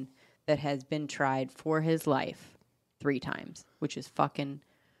person that has been tried for his life 3 times, which is fucking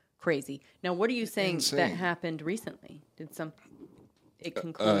crazy. Now, what are you saying that Insane. happened recently? It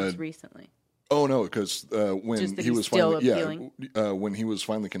concludes recently. Oh no, because when Just that he he's was still finally appealing? when he was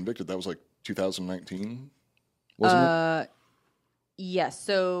finally convicted, that was like 2019, wasn't it? Yes.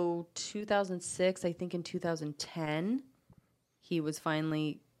 So 2006, I think in 2010, he was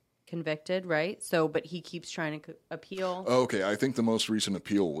finally convicted, right? So, but he keeps trying to appeal. Oh, okay, I think the most recent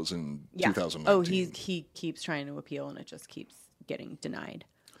appeal was in 2019. Oh, he keeps trying to appeal, and it just keeps getting denied.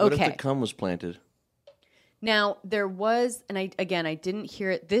 What Okay. if the cum was planted? Now, there was, and I didn't hear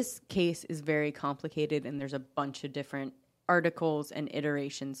it. This case is very complicated, and there's a bunch of different articles and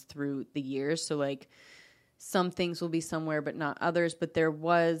iterations through the years. So, like, some things will be somewhere, but not others. But there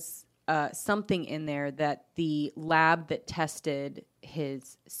was something in there that the lab that tested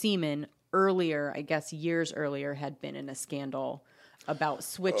his semen earlier, I guess years earlier, had been in a scandal about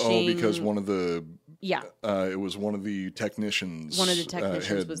switching. Oh, because one of the Yeah. it was one of the technicians. One of the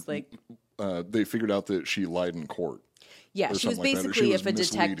technicians was like, they figured out that she lied in court. yeah, or she was something like that, or basically, she was if a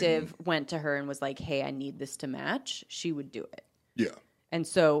misleading. detective went to her and was like, hey, I need this to match, she would do it. Yeah, And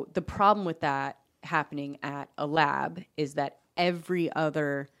so the problem with that happening at a lab is that every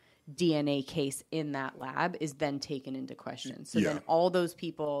other DNA case in that lab is then taken into question. So Yeah. then all those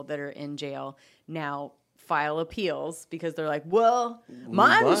people that are in jail now file appeals because they're like, well,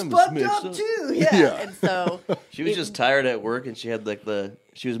 mine was mine was fucked mixed up up. too. Yeah. Yeah. And so She was just tired at work, and she had like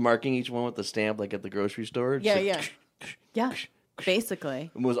she was marking each one with the stamp, like at the grocery store. yeah, Just, yeah. Yeah. Basically.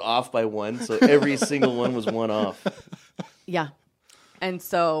 and was off by one, so every single one was one off. Yeah. And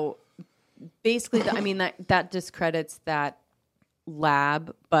so basically, that discredits that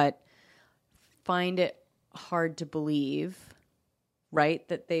lab, but find it hard to believe, right?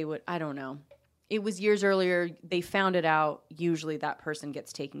 That they would, I don't know. It was years earlier. They found it out. Usually that person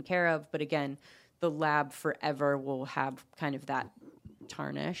gets taken care of. But again, the lab forever will have kind of that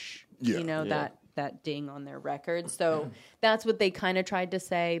tarnish, Yeah. that ding on their record. So that's what they kind of tried to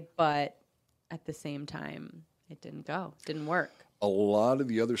say. But at the same time, it didn't go. It didn't work. a lot of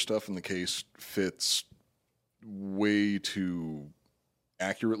the other stuff in the case fits way too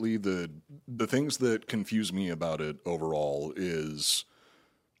accurately. The things that confuse me about it overall is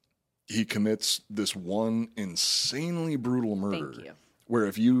he commits this one insanely brutal murder Thank you. where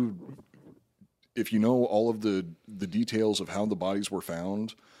if you know all of the details of how the bodies were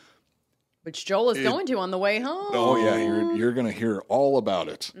found, which Joel is going to on the way home. oh yeah, you're going to hear all about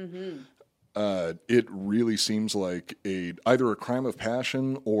it. It really seems like either a crime of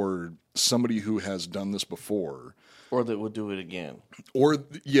passion or somebody who has done this before. Or that would do it again. Or,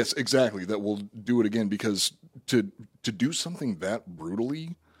 yes, exactly, that will do it again, because to do something that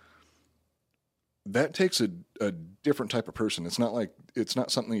brutally, that takes a different type of person. It's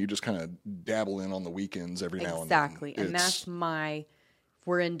not something you just kind of dabble in on the weekends every now and then. Exactly. And that's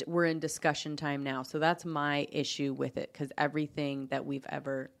we're in discussion time now. So that's my issue with it, because everything that we've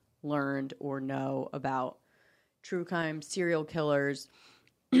ever learned or know about true crime, serial killers,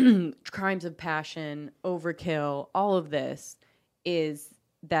 crimes of passion, overkill, all of this is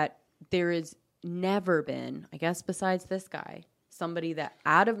that there has never been, I guess besides this guy, somebody that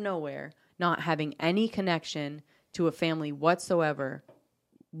out of nowhere, not having any connection to a family whatsoever,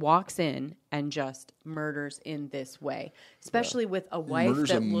 walks in and just murders in this way. Especially with a wife murders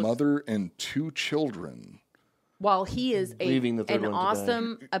that a mother and 2 children. While he is an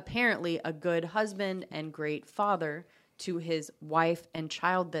awesome, die. apparently a good husband and great father to his wife and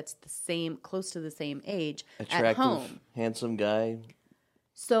child that's close to the same age Attractive, at home. handsome guy.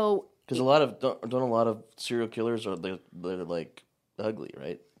 So, because a lot of serial killers they're like ugly,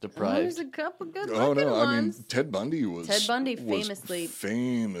 right? Deprived. There's a couple good Oh looking no! ones. I mean, Ted Bundy was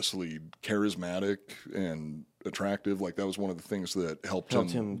famously charismatic and attractive. Like that was one of the things that helped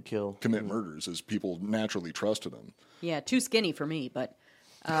him commit murders, is people naturally trusted him. Yeah, too skinny for me, but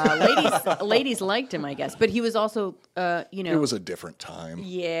ladies liked him, I guess. But he was also, It was a different time.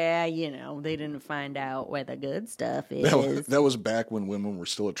 Yeah, they didn't find out where the good stuff is. That was back when women were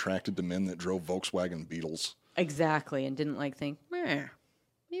still attracted to men that drove Volkswagen Beetles. Exactly, and didn't think,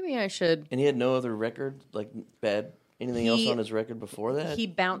 maybe I should. And he had no other record, like anything else on his record before that? He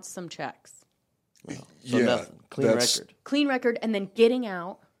bounced some checks. So nothing. Clean record, and then getting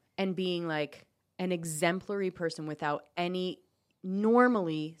out and being like an exemplary person without any...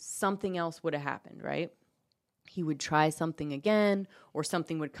 Normally, something else would have happened, right? He would try something again, or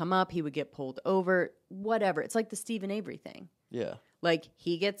something would come up, he would get pulled over, whatever. It's like the Stephen Avery thing. Yeah. Like,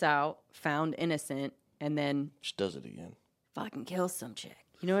 he gets out, found innocent, and then... just does it again. Fucking kills some chick.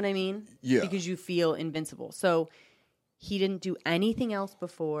 You know what I mean? Yeah. Because you feel invincible. So... he didn't do anything else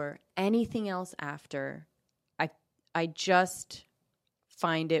before, anything else after. I just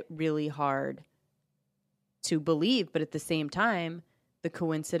find it really hard to believe, but at the same time, the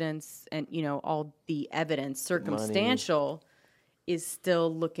coincidence and, all the evidence, circumstantial, is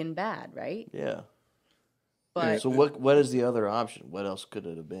still looking bad, right? Yeah. But so what is the other option? What else could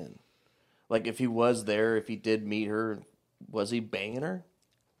it have been? Like, if he was there, if he did meet her, was he banging her?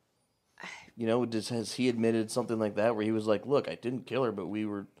 Has he admitted something like that where he was like, look, I didn't kill her, but we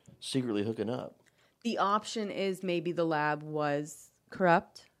were secretly hooking up? The option is maybe the lab was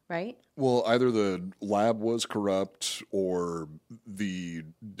corrupt, right? Well, either the lab was corrupt or the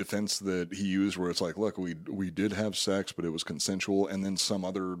defense that he used where it's like, look, we did have sex, but it was consensual, and then some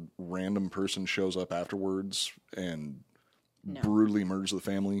other random person shows up afterwards and brutally murders the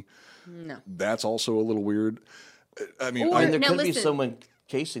family. No. That's also a little weird. I mean, there could be someone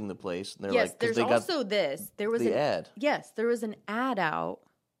casing the place, and they're yes, like, there's they also this. There was the an ad. Yes, there was an ad out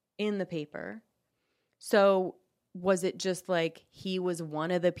in the paper. So was it just like he was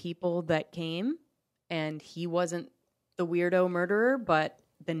one of the people that came, and he wasn't the weirdo murderer, but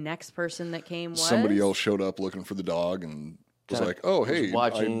the next person that came was? Somebody else showed up looking for the dog and was like, oh, hey,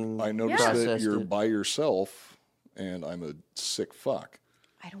 I noticed that you're by yourself, and I'm a sick fuck.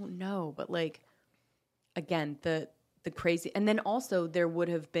 I don't know, but again, the crazy... And then also there would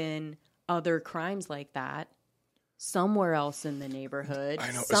have been other crimes like that somewhere else in the neighborhood.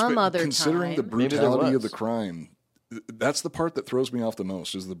 I know. Some other time. Considering the brutality of the crime, that's the part that throws me off the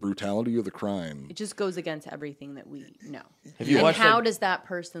most, is the brutality of the crime. It just goes against everything that we know. And how does that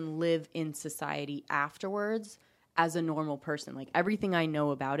person live in society afterwards as a normal person? Like, everything I know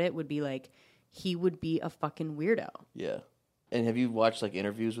about it would be like, he would be a fucking weirdo. Yeah. And have you watched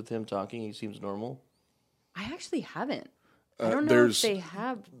interviews with him talking? He seems normal. I actually haven't. I don't know if they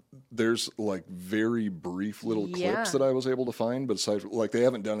have. There's very brief little clips that I was able to find, but aside, they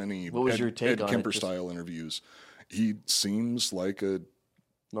haven't done any what was your take Ed on Kemper it? style interviews. He seems like a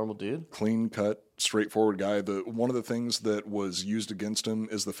normal dude, clean cut, straightforward guy. One of the things that was used against him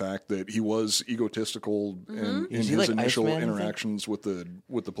is the fact that he was egotistical in his initial interactions with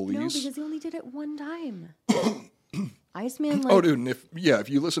the police. No, because he only did it one time. Iceman. Oh, dude, and if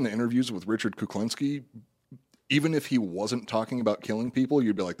you listen to interviews with Richard Kuklinski, even if he wasn't talking about killing people,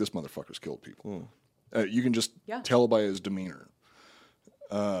 you'd be like, this motherfucker's killed people. You can just tell by his demeanor.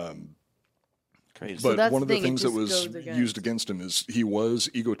 Crazy. So But that's one of the the thing, it things that just was goes against- used against him is he was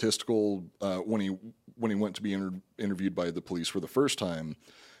egotistical when he went to be interviewed by the police for the first time.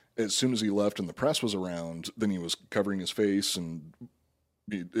 As soon as he left and the press was around, then he was covering his face, and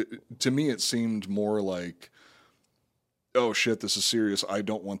to me it seemed more like, oh shit, this is serious. I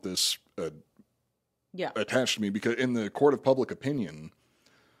don't want this attached to me, because in the court of public opinion,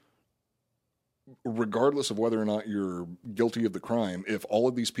 regardless of whether or not you're guilty of the crime, if all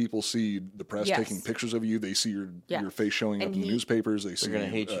of these people see the press Yes. taking pictures of you, they see your face showing And up in the he- newspapers, they see They're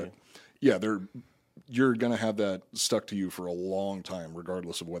gonna hate you. Yeah, you're gonna have that stuck to you for a long time,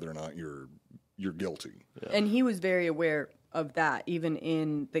 regardless of whether or not you're guilty. And he was very aware of that. Even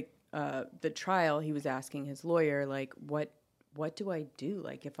in the trial, he was asking his lawyer, like, what do I do?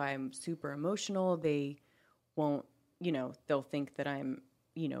 Like, if I'm super emotional, they won't, they'll think that I'm,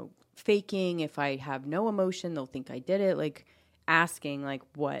 faking. If I have no emotion, they'll think I did it. Like, asking, like,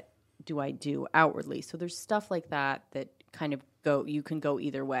 what do I do outwardly? So there's stuff like that kind of you can go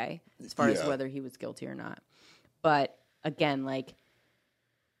either way as far as whether he was guilty or not. But again, like,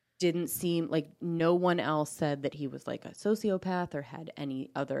 didn't seem like no one else said that he was like a sociopath or had any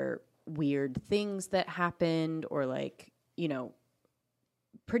other weird things that happened, or like,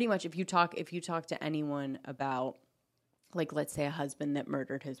 pretty much if you talk to anyone about, like, let's say a husband that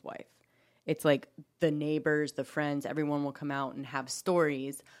murdered his wife, it's like the neighbors, the friends, everyone will come out and have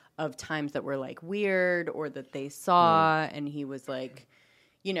stories of times that were like weird or that they saw, and he was like,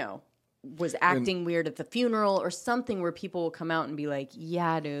 was acting weird at the funeral or something, where people will come out and be like,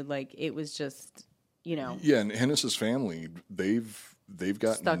 yeah, dude, like, it was just, Yeah, and Hennis's family, they've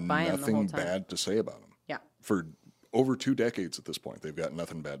got Stuck by him the whole nothing time. bad to say about him. Yeah. For over 2 decades at this point, they've got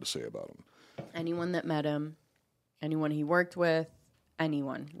nothing bad to say about him. Anyone that met him, anyone he worked with,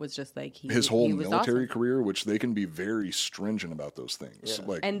 anyone was just like His whole he was military awesome. career, which they can be very stringent about those things. Yeah.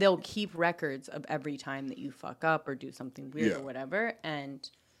 Like, And they'll keep records of every time that you fuck up or do something weird Yeah. or whatever. And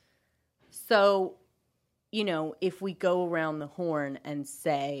so, if we go around the horn and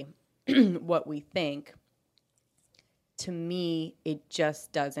say what we think, to me, it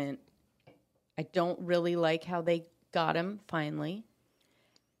just doesn't. I don't really like how they got him finally.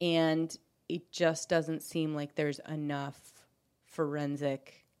 And it just doesn't seem like there's enough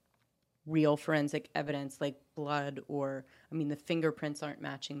real forensic evidence, like blood, or, the fingerprints aren't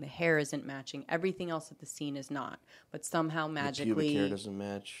matching, the hair isn't matching, everything else at the scene is not. But somehow magically, The pubic hair doesn't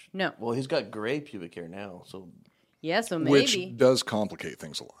match. No. Well, he's got gray pubic hair now, so yeah, so maybe, which does complicate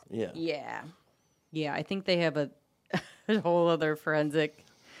things a lot. yeah. yeah. I think they have a whole other forensic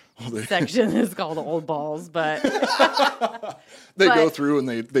They section that's called old balls, but go through and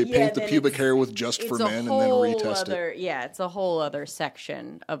they paint the then pubic hair with just for it's a men and then whole retest it. other, yeah, it's a whole other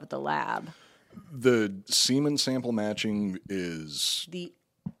section of the lab. The semen sample matching is,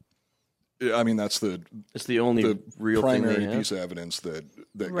 that's It's the only real thing primary they have. piece of evidence that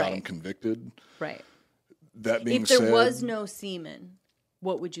got him Right. convicted. Right. That being If there said, was no semen,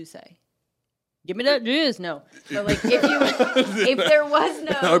 what would you say? Give me that juice. No. But like if there was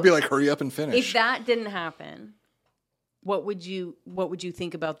no, I would be like, hurry up and finish. if that didn't happen, what would you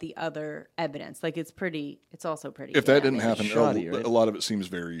think about the other evidence? Like, it's also pretty. If that didn't damning. happen, Shoddy, right? a lot of it seems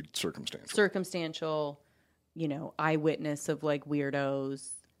very circumstantial. Circumstantial, eyewitness of like weirdos.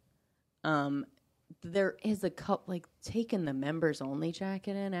 There is a couple, like, taking the members only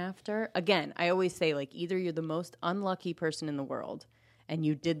jacket in after. Again, I always say, like, either you're the most unlucky person in the world and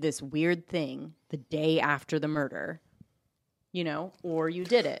you did this weird thing the day after the murder, or you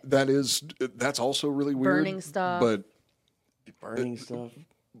did it. That's also really weird. Burning stuff. But Burning stuff.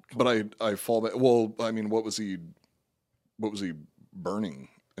 I fall back. Well, what was he burning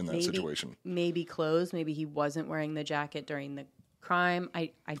in that situation? Maybe clothes. Maybe he wasn't wearing the jacket during the crime.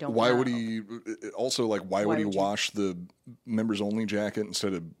 I don't know. Why would he also, like, why would he would you- wash the members only jacket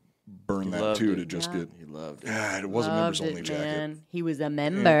instead of burn that loved too it. to just Yeah. get? He loved it. Yeah, it was a members Loved only it, jacket. man. He was a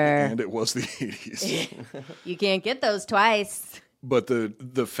member. And it was the 80s. You can't get those twice. But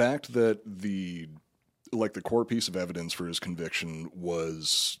the fact that the core piece of evidence for his conviction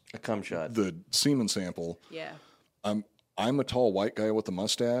was A cum shot. the semen sample. Yeah, I'm a tall white guy with a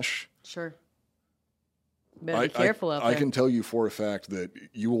mustache. sure. Better be careful out there. I can tell you for a fact that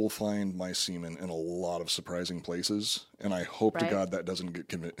you will find my semen in a lot of surprising places, and I hope to Right. God that doesn't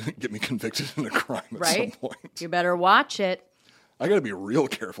get me convicted in a crime at Right? some point. You better watch it. I got to be real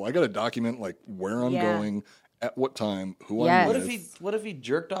careful. I got to document, like, where I'm Yeah. going, at what time, who Yes. I'm What with. if he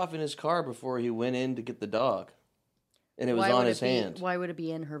jerked off in his car before he went in to get the dog? and it was on his hand. Why would it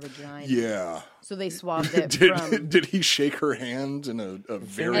be in her vagina? Yeah. So they swabbed it from... Did he shake her hand in a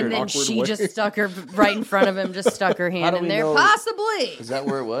very And then awkward she way? just stuck her right in front of him, just stuck her hand in there. Possibly. Is that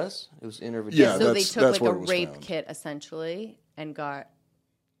where it was? It was in her vagina. Yeah, So they that's took like where a it was rape found. kit, essentially, and got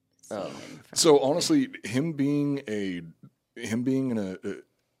semen from So honestly, him being an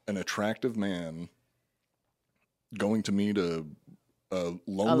attractive man, going to meet a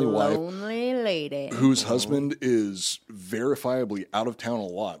lonely wife lady. whose husband is verifiably out of town a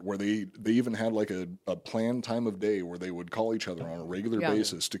lot, where they even had like a planned time of day where they would call each other on a regular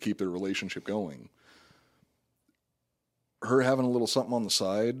basis to keep their relationship going. Her having a little something on the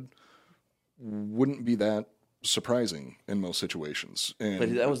side wouldn't be that surprising in most situations. And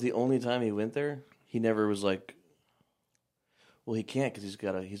But that was the only time he went there. He never was like, well, he can't because he's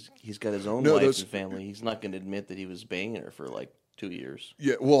got his own wife and family. He's not going to admit that he was banging her for like 2 years.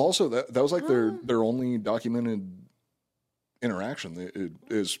 Yeah, well, also that was like their only documented interaction.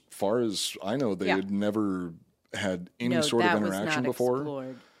 As far as I know, they had never had any sort of interaction before.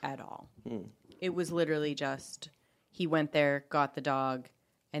 Explored at all. It was literally just he went there, got the dog,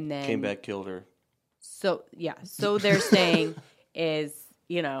 and then Came back, killed her. So they're saying is,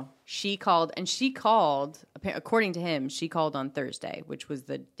 she called, according to him, she called on Thursday, which was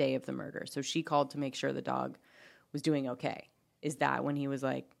the day of the murder. So she called to make sure the dog was doing okay. Is that when he was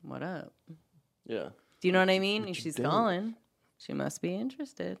like, what up? Yeah. Do you know what I mean? And she's calling. She must be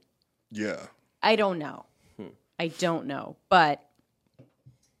interested. Yeah. I don't know. I don't know. But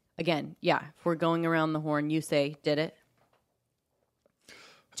again, if we're going around the horn, you say, did it?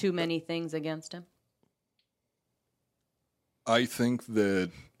 Too many things against him? I think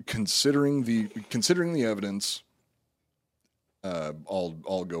that considering the evidence,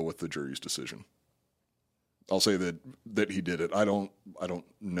 I'll go with the jury's decision. I'll say that he did it. I don't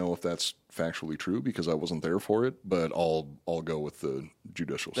know if that's factually true because I wasn't there for it, but I'll go with the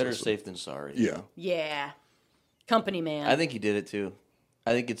judicial Better system. safe than sorry. Yeah. Yeah. Company man. I think he did it too.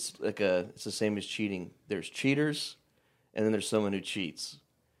 I think it's it's the same as cheating. There's cheaters, and then there's someone who cheats.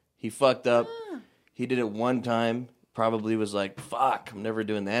 He fucked up. He did it one time. Probably was like, fuck, I'm never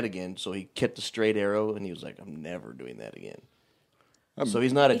doing that again. So he kept a straight arrow, and he was like, I'm never doing that again. So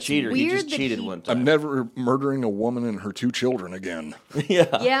he's not a cheater. He just cheated one time. I'm never murdering a woman and her 2 children again.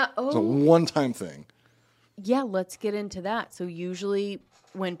 Yeah. It's a one-time thing. Yeah, let's get into that. So usually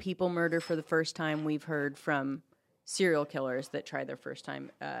when people murder for the first time, we've heard from serial killers that try their first time.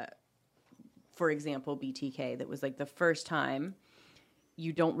 For example, BTK, that was like the first time.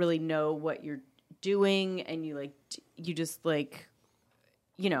 You don't really know what you're doing, and you're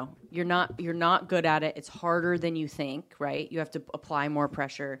not good at it. It's harder than you think, right? You have to apply more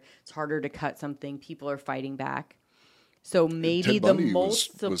pressure. It's harder to cut something. People are fighting back. So maybe Ted Bundy the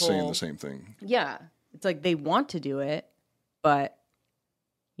multiple was saying the same thing. Yeah. It's like they want to do it, but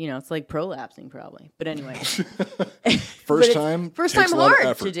it's like prolapsing probably. But anyway. First time takes a lot of hard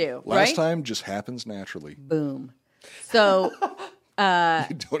effort. to do, Last right? time just happens naturally. Boom. So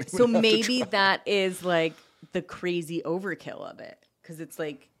So maybe that is like the crazy overkill of it, because it's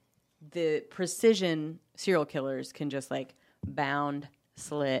like the precision serial killers can just like bound,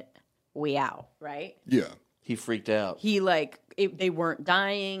 slit, way out, right? Yeah. He freaked out. He they weren't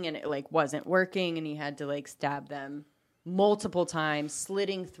dying and it like wasn't working, and he had to like stab them multiple times,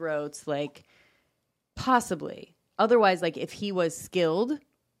 slitting throats, like possibly. Otherwise, like if he was skilled,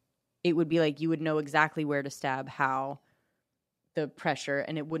 it would be like you would know exactly where to stab, how, the pressure,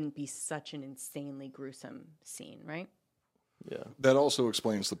 and it wouldn't be such an insanely gruesome scene, right? Yeah. That also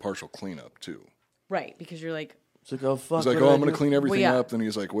explains the partial cleanup too. Right, because you're like, It's like, oh, fuck. He's like, what oh, did I I'm going to do? clean everything Well, yeah. up. Then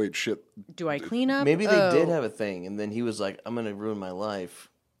he's like, wait, shit. do I clean up? Maybe they Oh. did have a thing, and then he was like, I'm going to ruin my life.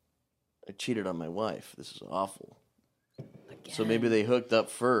 I cheated on my wife. This is awful. So maybe they hooked up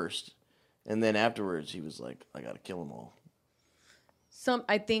first, and then afterwards he was like, I got to kill them all.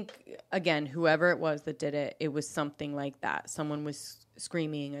 I think, again, whoever it was that did it, it was something like that. Someone was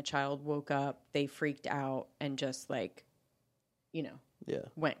screaming, a child woke up, they freaked out, and just like,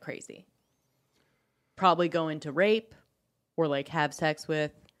 went crazy. Probably go into rape or like have sex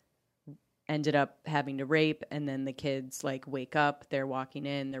with, ended up having to rape, and then the kids like wake up, they're walking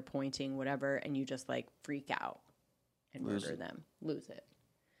in, they're pointing, whatever, and you just like freak out and murder them. Lose it.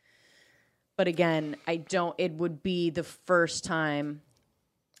 But again, it would be the first time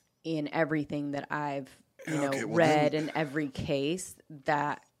in everything that I've read in every case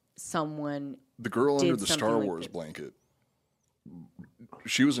that someone The girl did under the something Star like Wars this. blanket.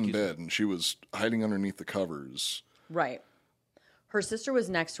 She was in bed and she was hiding underneath the covers. Right. Her sister was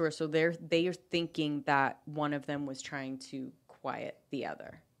next to her, so they are thinking that one of them was trying to quiet the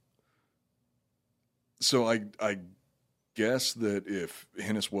other. So I guess that if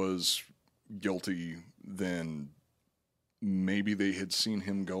Hennis was guilty, then maybe they had seen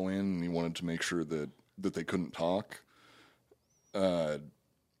him go in and he wanted to make sure that they couldn't talk. How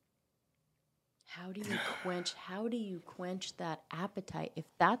do you quench that appetite? If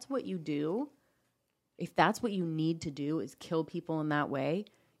that's what you do, if that's what you need to do is kill people in that way,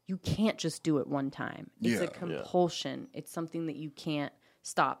 you can't just do it one time. It's a compulsion. It's something that you can't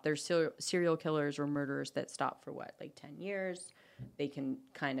stop. There's serial killers or murderers that stop for like 10 years. They can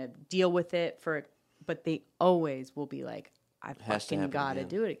kind of deal with it but they always will be like, I fucking gotta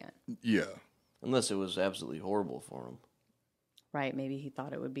do it again. Yeah. Unless it was absolutely horrible for him. Right, maybe he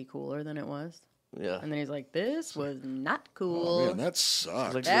thought it would be cooler than it was. Yeah. And then he's like, this was not cool. Oh, man, that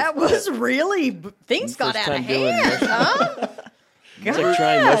sucks. Like that was really... Things got out of hand, huh? It's like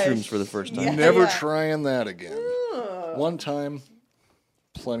trying mushrooms for the first time. Never trying that again. One time,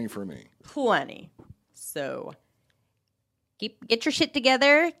 plenty for me. Plenty. So, get your shit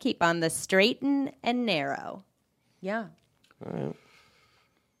together. Keep on the straight and narrow. Yeah. All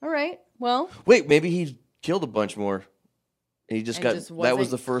right. Well. Wait, maybe he killed a bunch more. And he just that was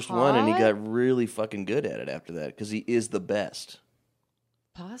the first one, and he got really fucking good at it after that because he is the best.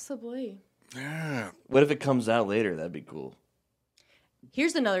 Possibly. Yeah. What if it comes out later? That'd be cool.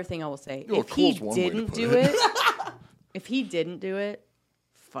 Here's another thing I will say. Well, if he didn't do it,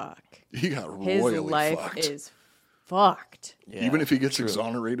 fuck. He got His royally life fucked. is fucked. Yeah, even if he gets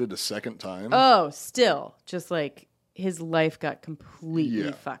exonerated a second time. Oh, still. Just like his life got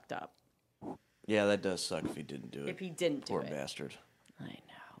completely fucked up. Yeah, that does suck if he didn't do it. If he didn't do Poor it. bastard. I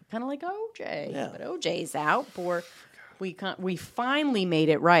know. Kind of like OJ. Yeah. But OJ's out. We finally made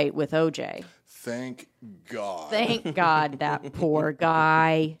it right with OJ. Thank God. Thank God, that poor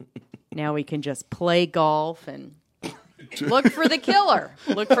guy. Now we can just play golf and look for the killer.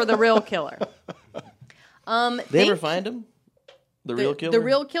 Look for the real killer. They ever find him? The real killer? The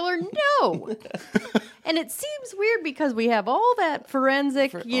real killer? No. And it seems weird because we have all that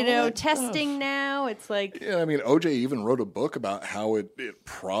forensic, testing now. It's like... Yeah, I mean, OJ even wrote a book about how it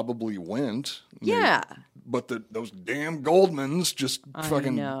probably went. Yeah. But those damn Goldmans just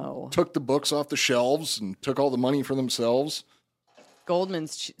fucking took the books off the shelves and took all the money for themselves.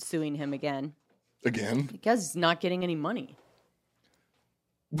 Goldman's suing him again. Again? Because he's not getting any money.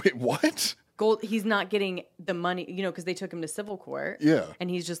 Wait, what? He's not getting the money, because they took him to civil court. Yeah. And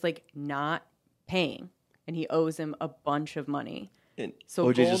he's just like not paying. And he owes him a bunch of money. And so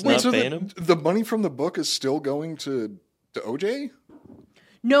OJ just not paying him? The money from the book is still going to OJ?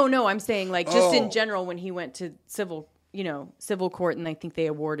 No, I'm saying just in general when he went to civil court and I think they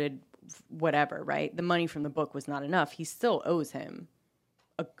awarded whatever, right? The money from the book was not enough. He still owes him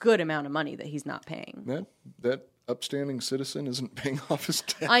a good amount of money that he's not paying. That upstanding citizen isn't paying off his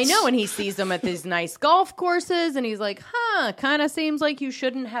debts. I know, and he sees them at these nice golf courses and he's like, kind of seems like you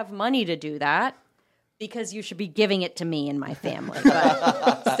shouldn't have money to do that because you should be giving it to me and my family.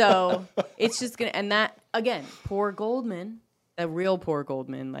 So it's just going to, and that, again, poor Goldman, the real poor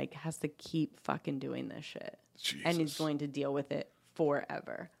Goldman, has to keep fucking doing this shit. Jesus. And he's going to deal with it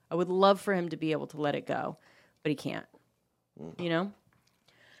forever. I would love for him to be able to let it go, but he can't.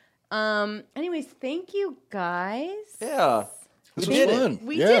 Anyways, thank you guys. Yeah. This was fun.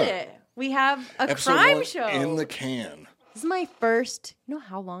 We did it. We have a Episode crime 1 show. in the can. This is my first,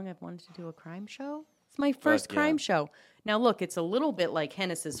 how long I've wanted to do a crime show? It's my first crime show. Now, look, it's a little bit like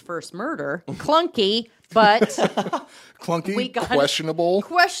Hennis's first murder. Clunky, but... Clunky,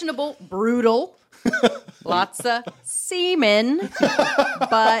 questionable. Brutal. Lots of semen.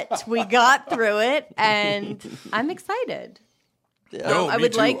 But we got through it, and I'm excited. Yeah. No, I me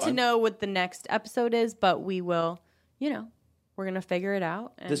would too. like to know what the next episode is, but we will, we're going to figure it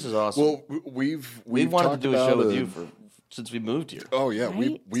out. And This is awesome. Well, we've wanted to talked do a show about with you since we moved here. Oh yeah,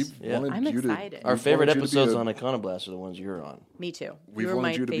 Right? we've wanted I'm you excited. to. Our we've favorite wanted you to be episodes a- on Iconoblast are the ones you're on. Me too. We've You're wanted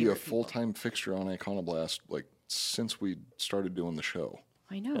my you to be a favorite people. full-time fixture on Iconoblast since we started doing the show.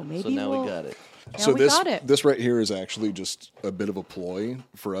 I know. Maybe So now we'll, we got it. Now So we this got it. this right here is actually just a bit of a ploy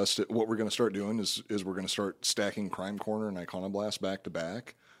for us. What we're going to start doing is we're going to start stacking Crime Corner and Iconoblast back to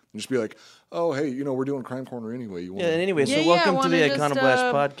back. And just be like, oh, hey, we're doing Crime Corner anyway. You want Yeah, and anyway, so Yeah, welcome to wanna the just,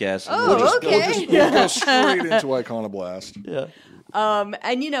 Iconoblast podcast. Oh, okay. We'll go straight into Iconoblast. Yeah. And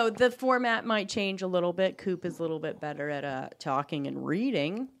the format might change a little bit. Coop is a little bit better at talking and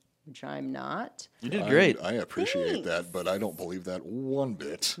reading, which I'm not. You did great. I appreciate Thanks. that, but I don't believe that one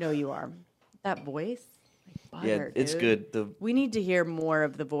bit. No, you are. That voice, like Yeah, butter, it's dude. good. We need to hear more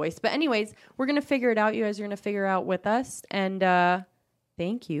of the voice. But anyways, we're gonna figure it out. You guys are gonna figure it out with us. And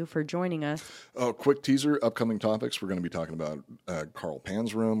thank you for joining us. Oh, quick teaser, upcoming topics. We're going to be talking about Carl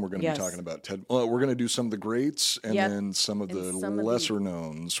Panzram. We're going to be talking about Ted. We're going to do some of the greats and then some of the lesser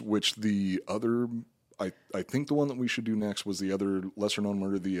knowns, which the other, I think the one that we should do next was the other lesser known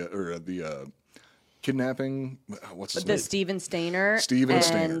murder, the kidnapping. What's his name? The Steven Stainer.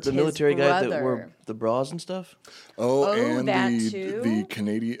 The military guy that wore the bras and stuff. And that the too?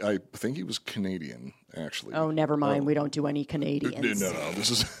 Canadian. I think he was Canadian, actually. Oh, never mind. We don't do any Canadians. No.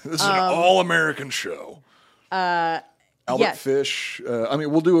 This is an all-American show. Albert Fish.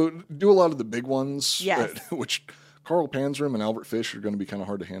 We'll do a lot of the big ones. Yes. Which Carl Panzram and Albert Fish are going to be kind of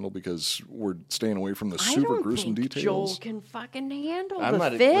hard to handle because we're staying away from the super gruesome details. Joel can fucking handle I'm the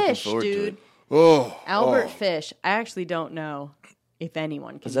not fish, looking forward to dude. it. Albert Fish. I actually don't know if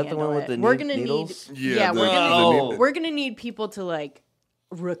anyone can. Is that the handle one with it. the We're gonna needles? need. We're gonna need people to like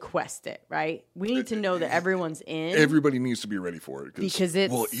request it, right? We need to know that everyone's in. Everybody needs to be ready for it because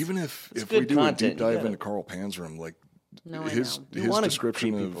it's even if we good do content, a deep dive gotta- into Carl Panzram, like No, his wanna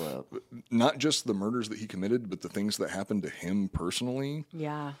description creep people of out. not just the murders that he committed, but the things that happened to him personally.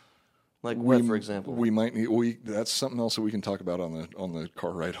 Yeah. Like what, for example? We might need. That's something else that we can talk about on the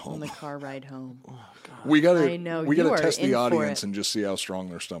car ride home. On the car ride home. We I know, we you gotta are test in the for audience it. and just see how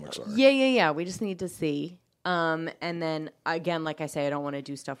strong their stomachs are. Yeah. We just need to see. And then again, like I say, I don't want to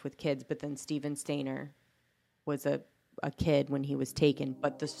do stuff with kids, but then Steven Stainer was a kid when he was taken,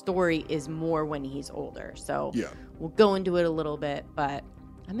 but the story is more when he's older. So we'll go into it a little bit, but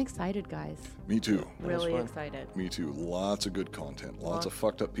I'm excited, guys. Me too. Really excited. Me too. Lots of good content. Lots of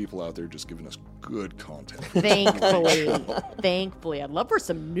fucked up people out there just giving us good content. Thankfully. I'd love for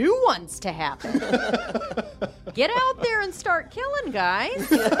some new ones to happen. Get out there and start killing,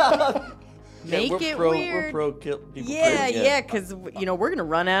 guys. Make it weird. We're pro kill people. Yeah, because we're gonna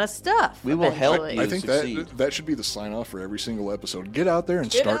run out of stuff. We will help eventually. you. I think succeed. that should be the sign off for every single episode. Get out there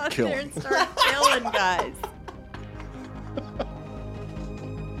and start killing. There and start killing, guys.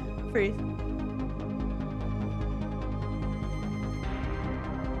 Freeze.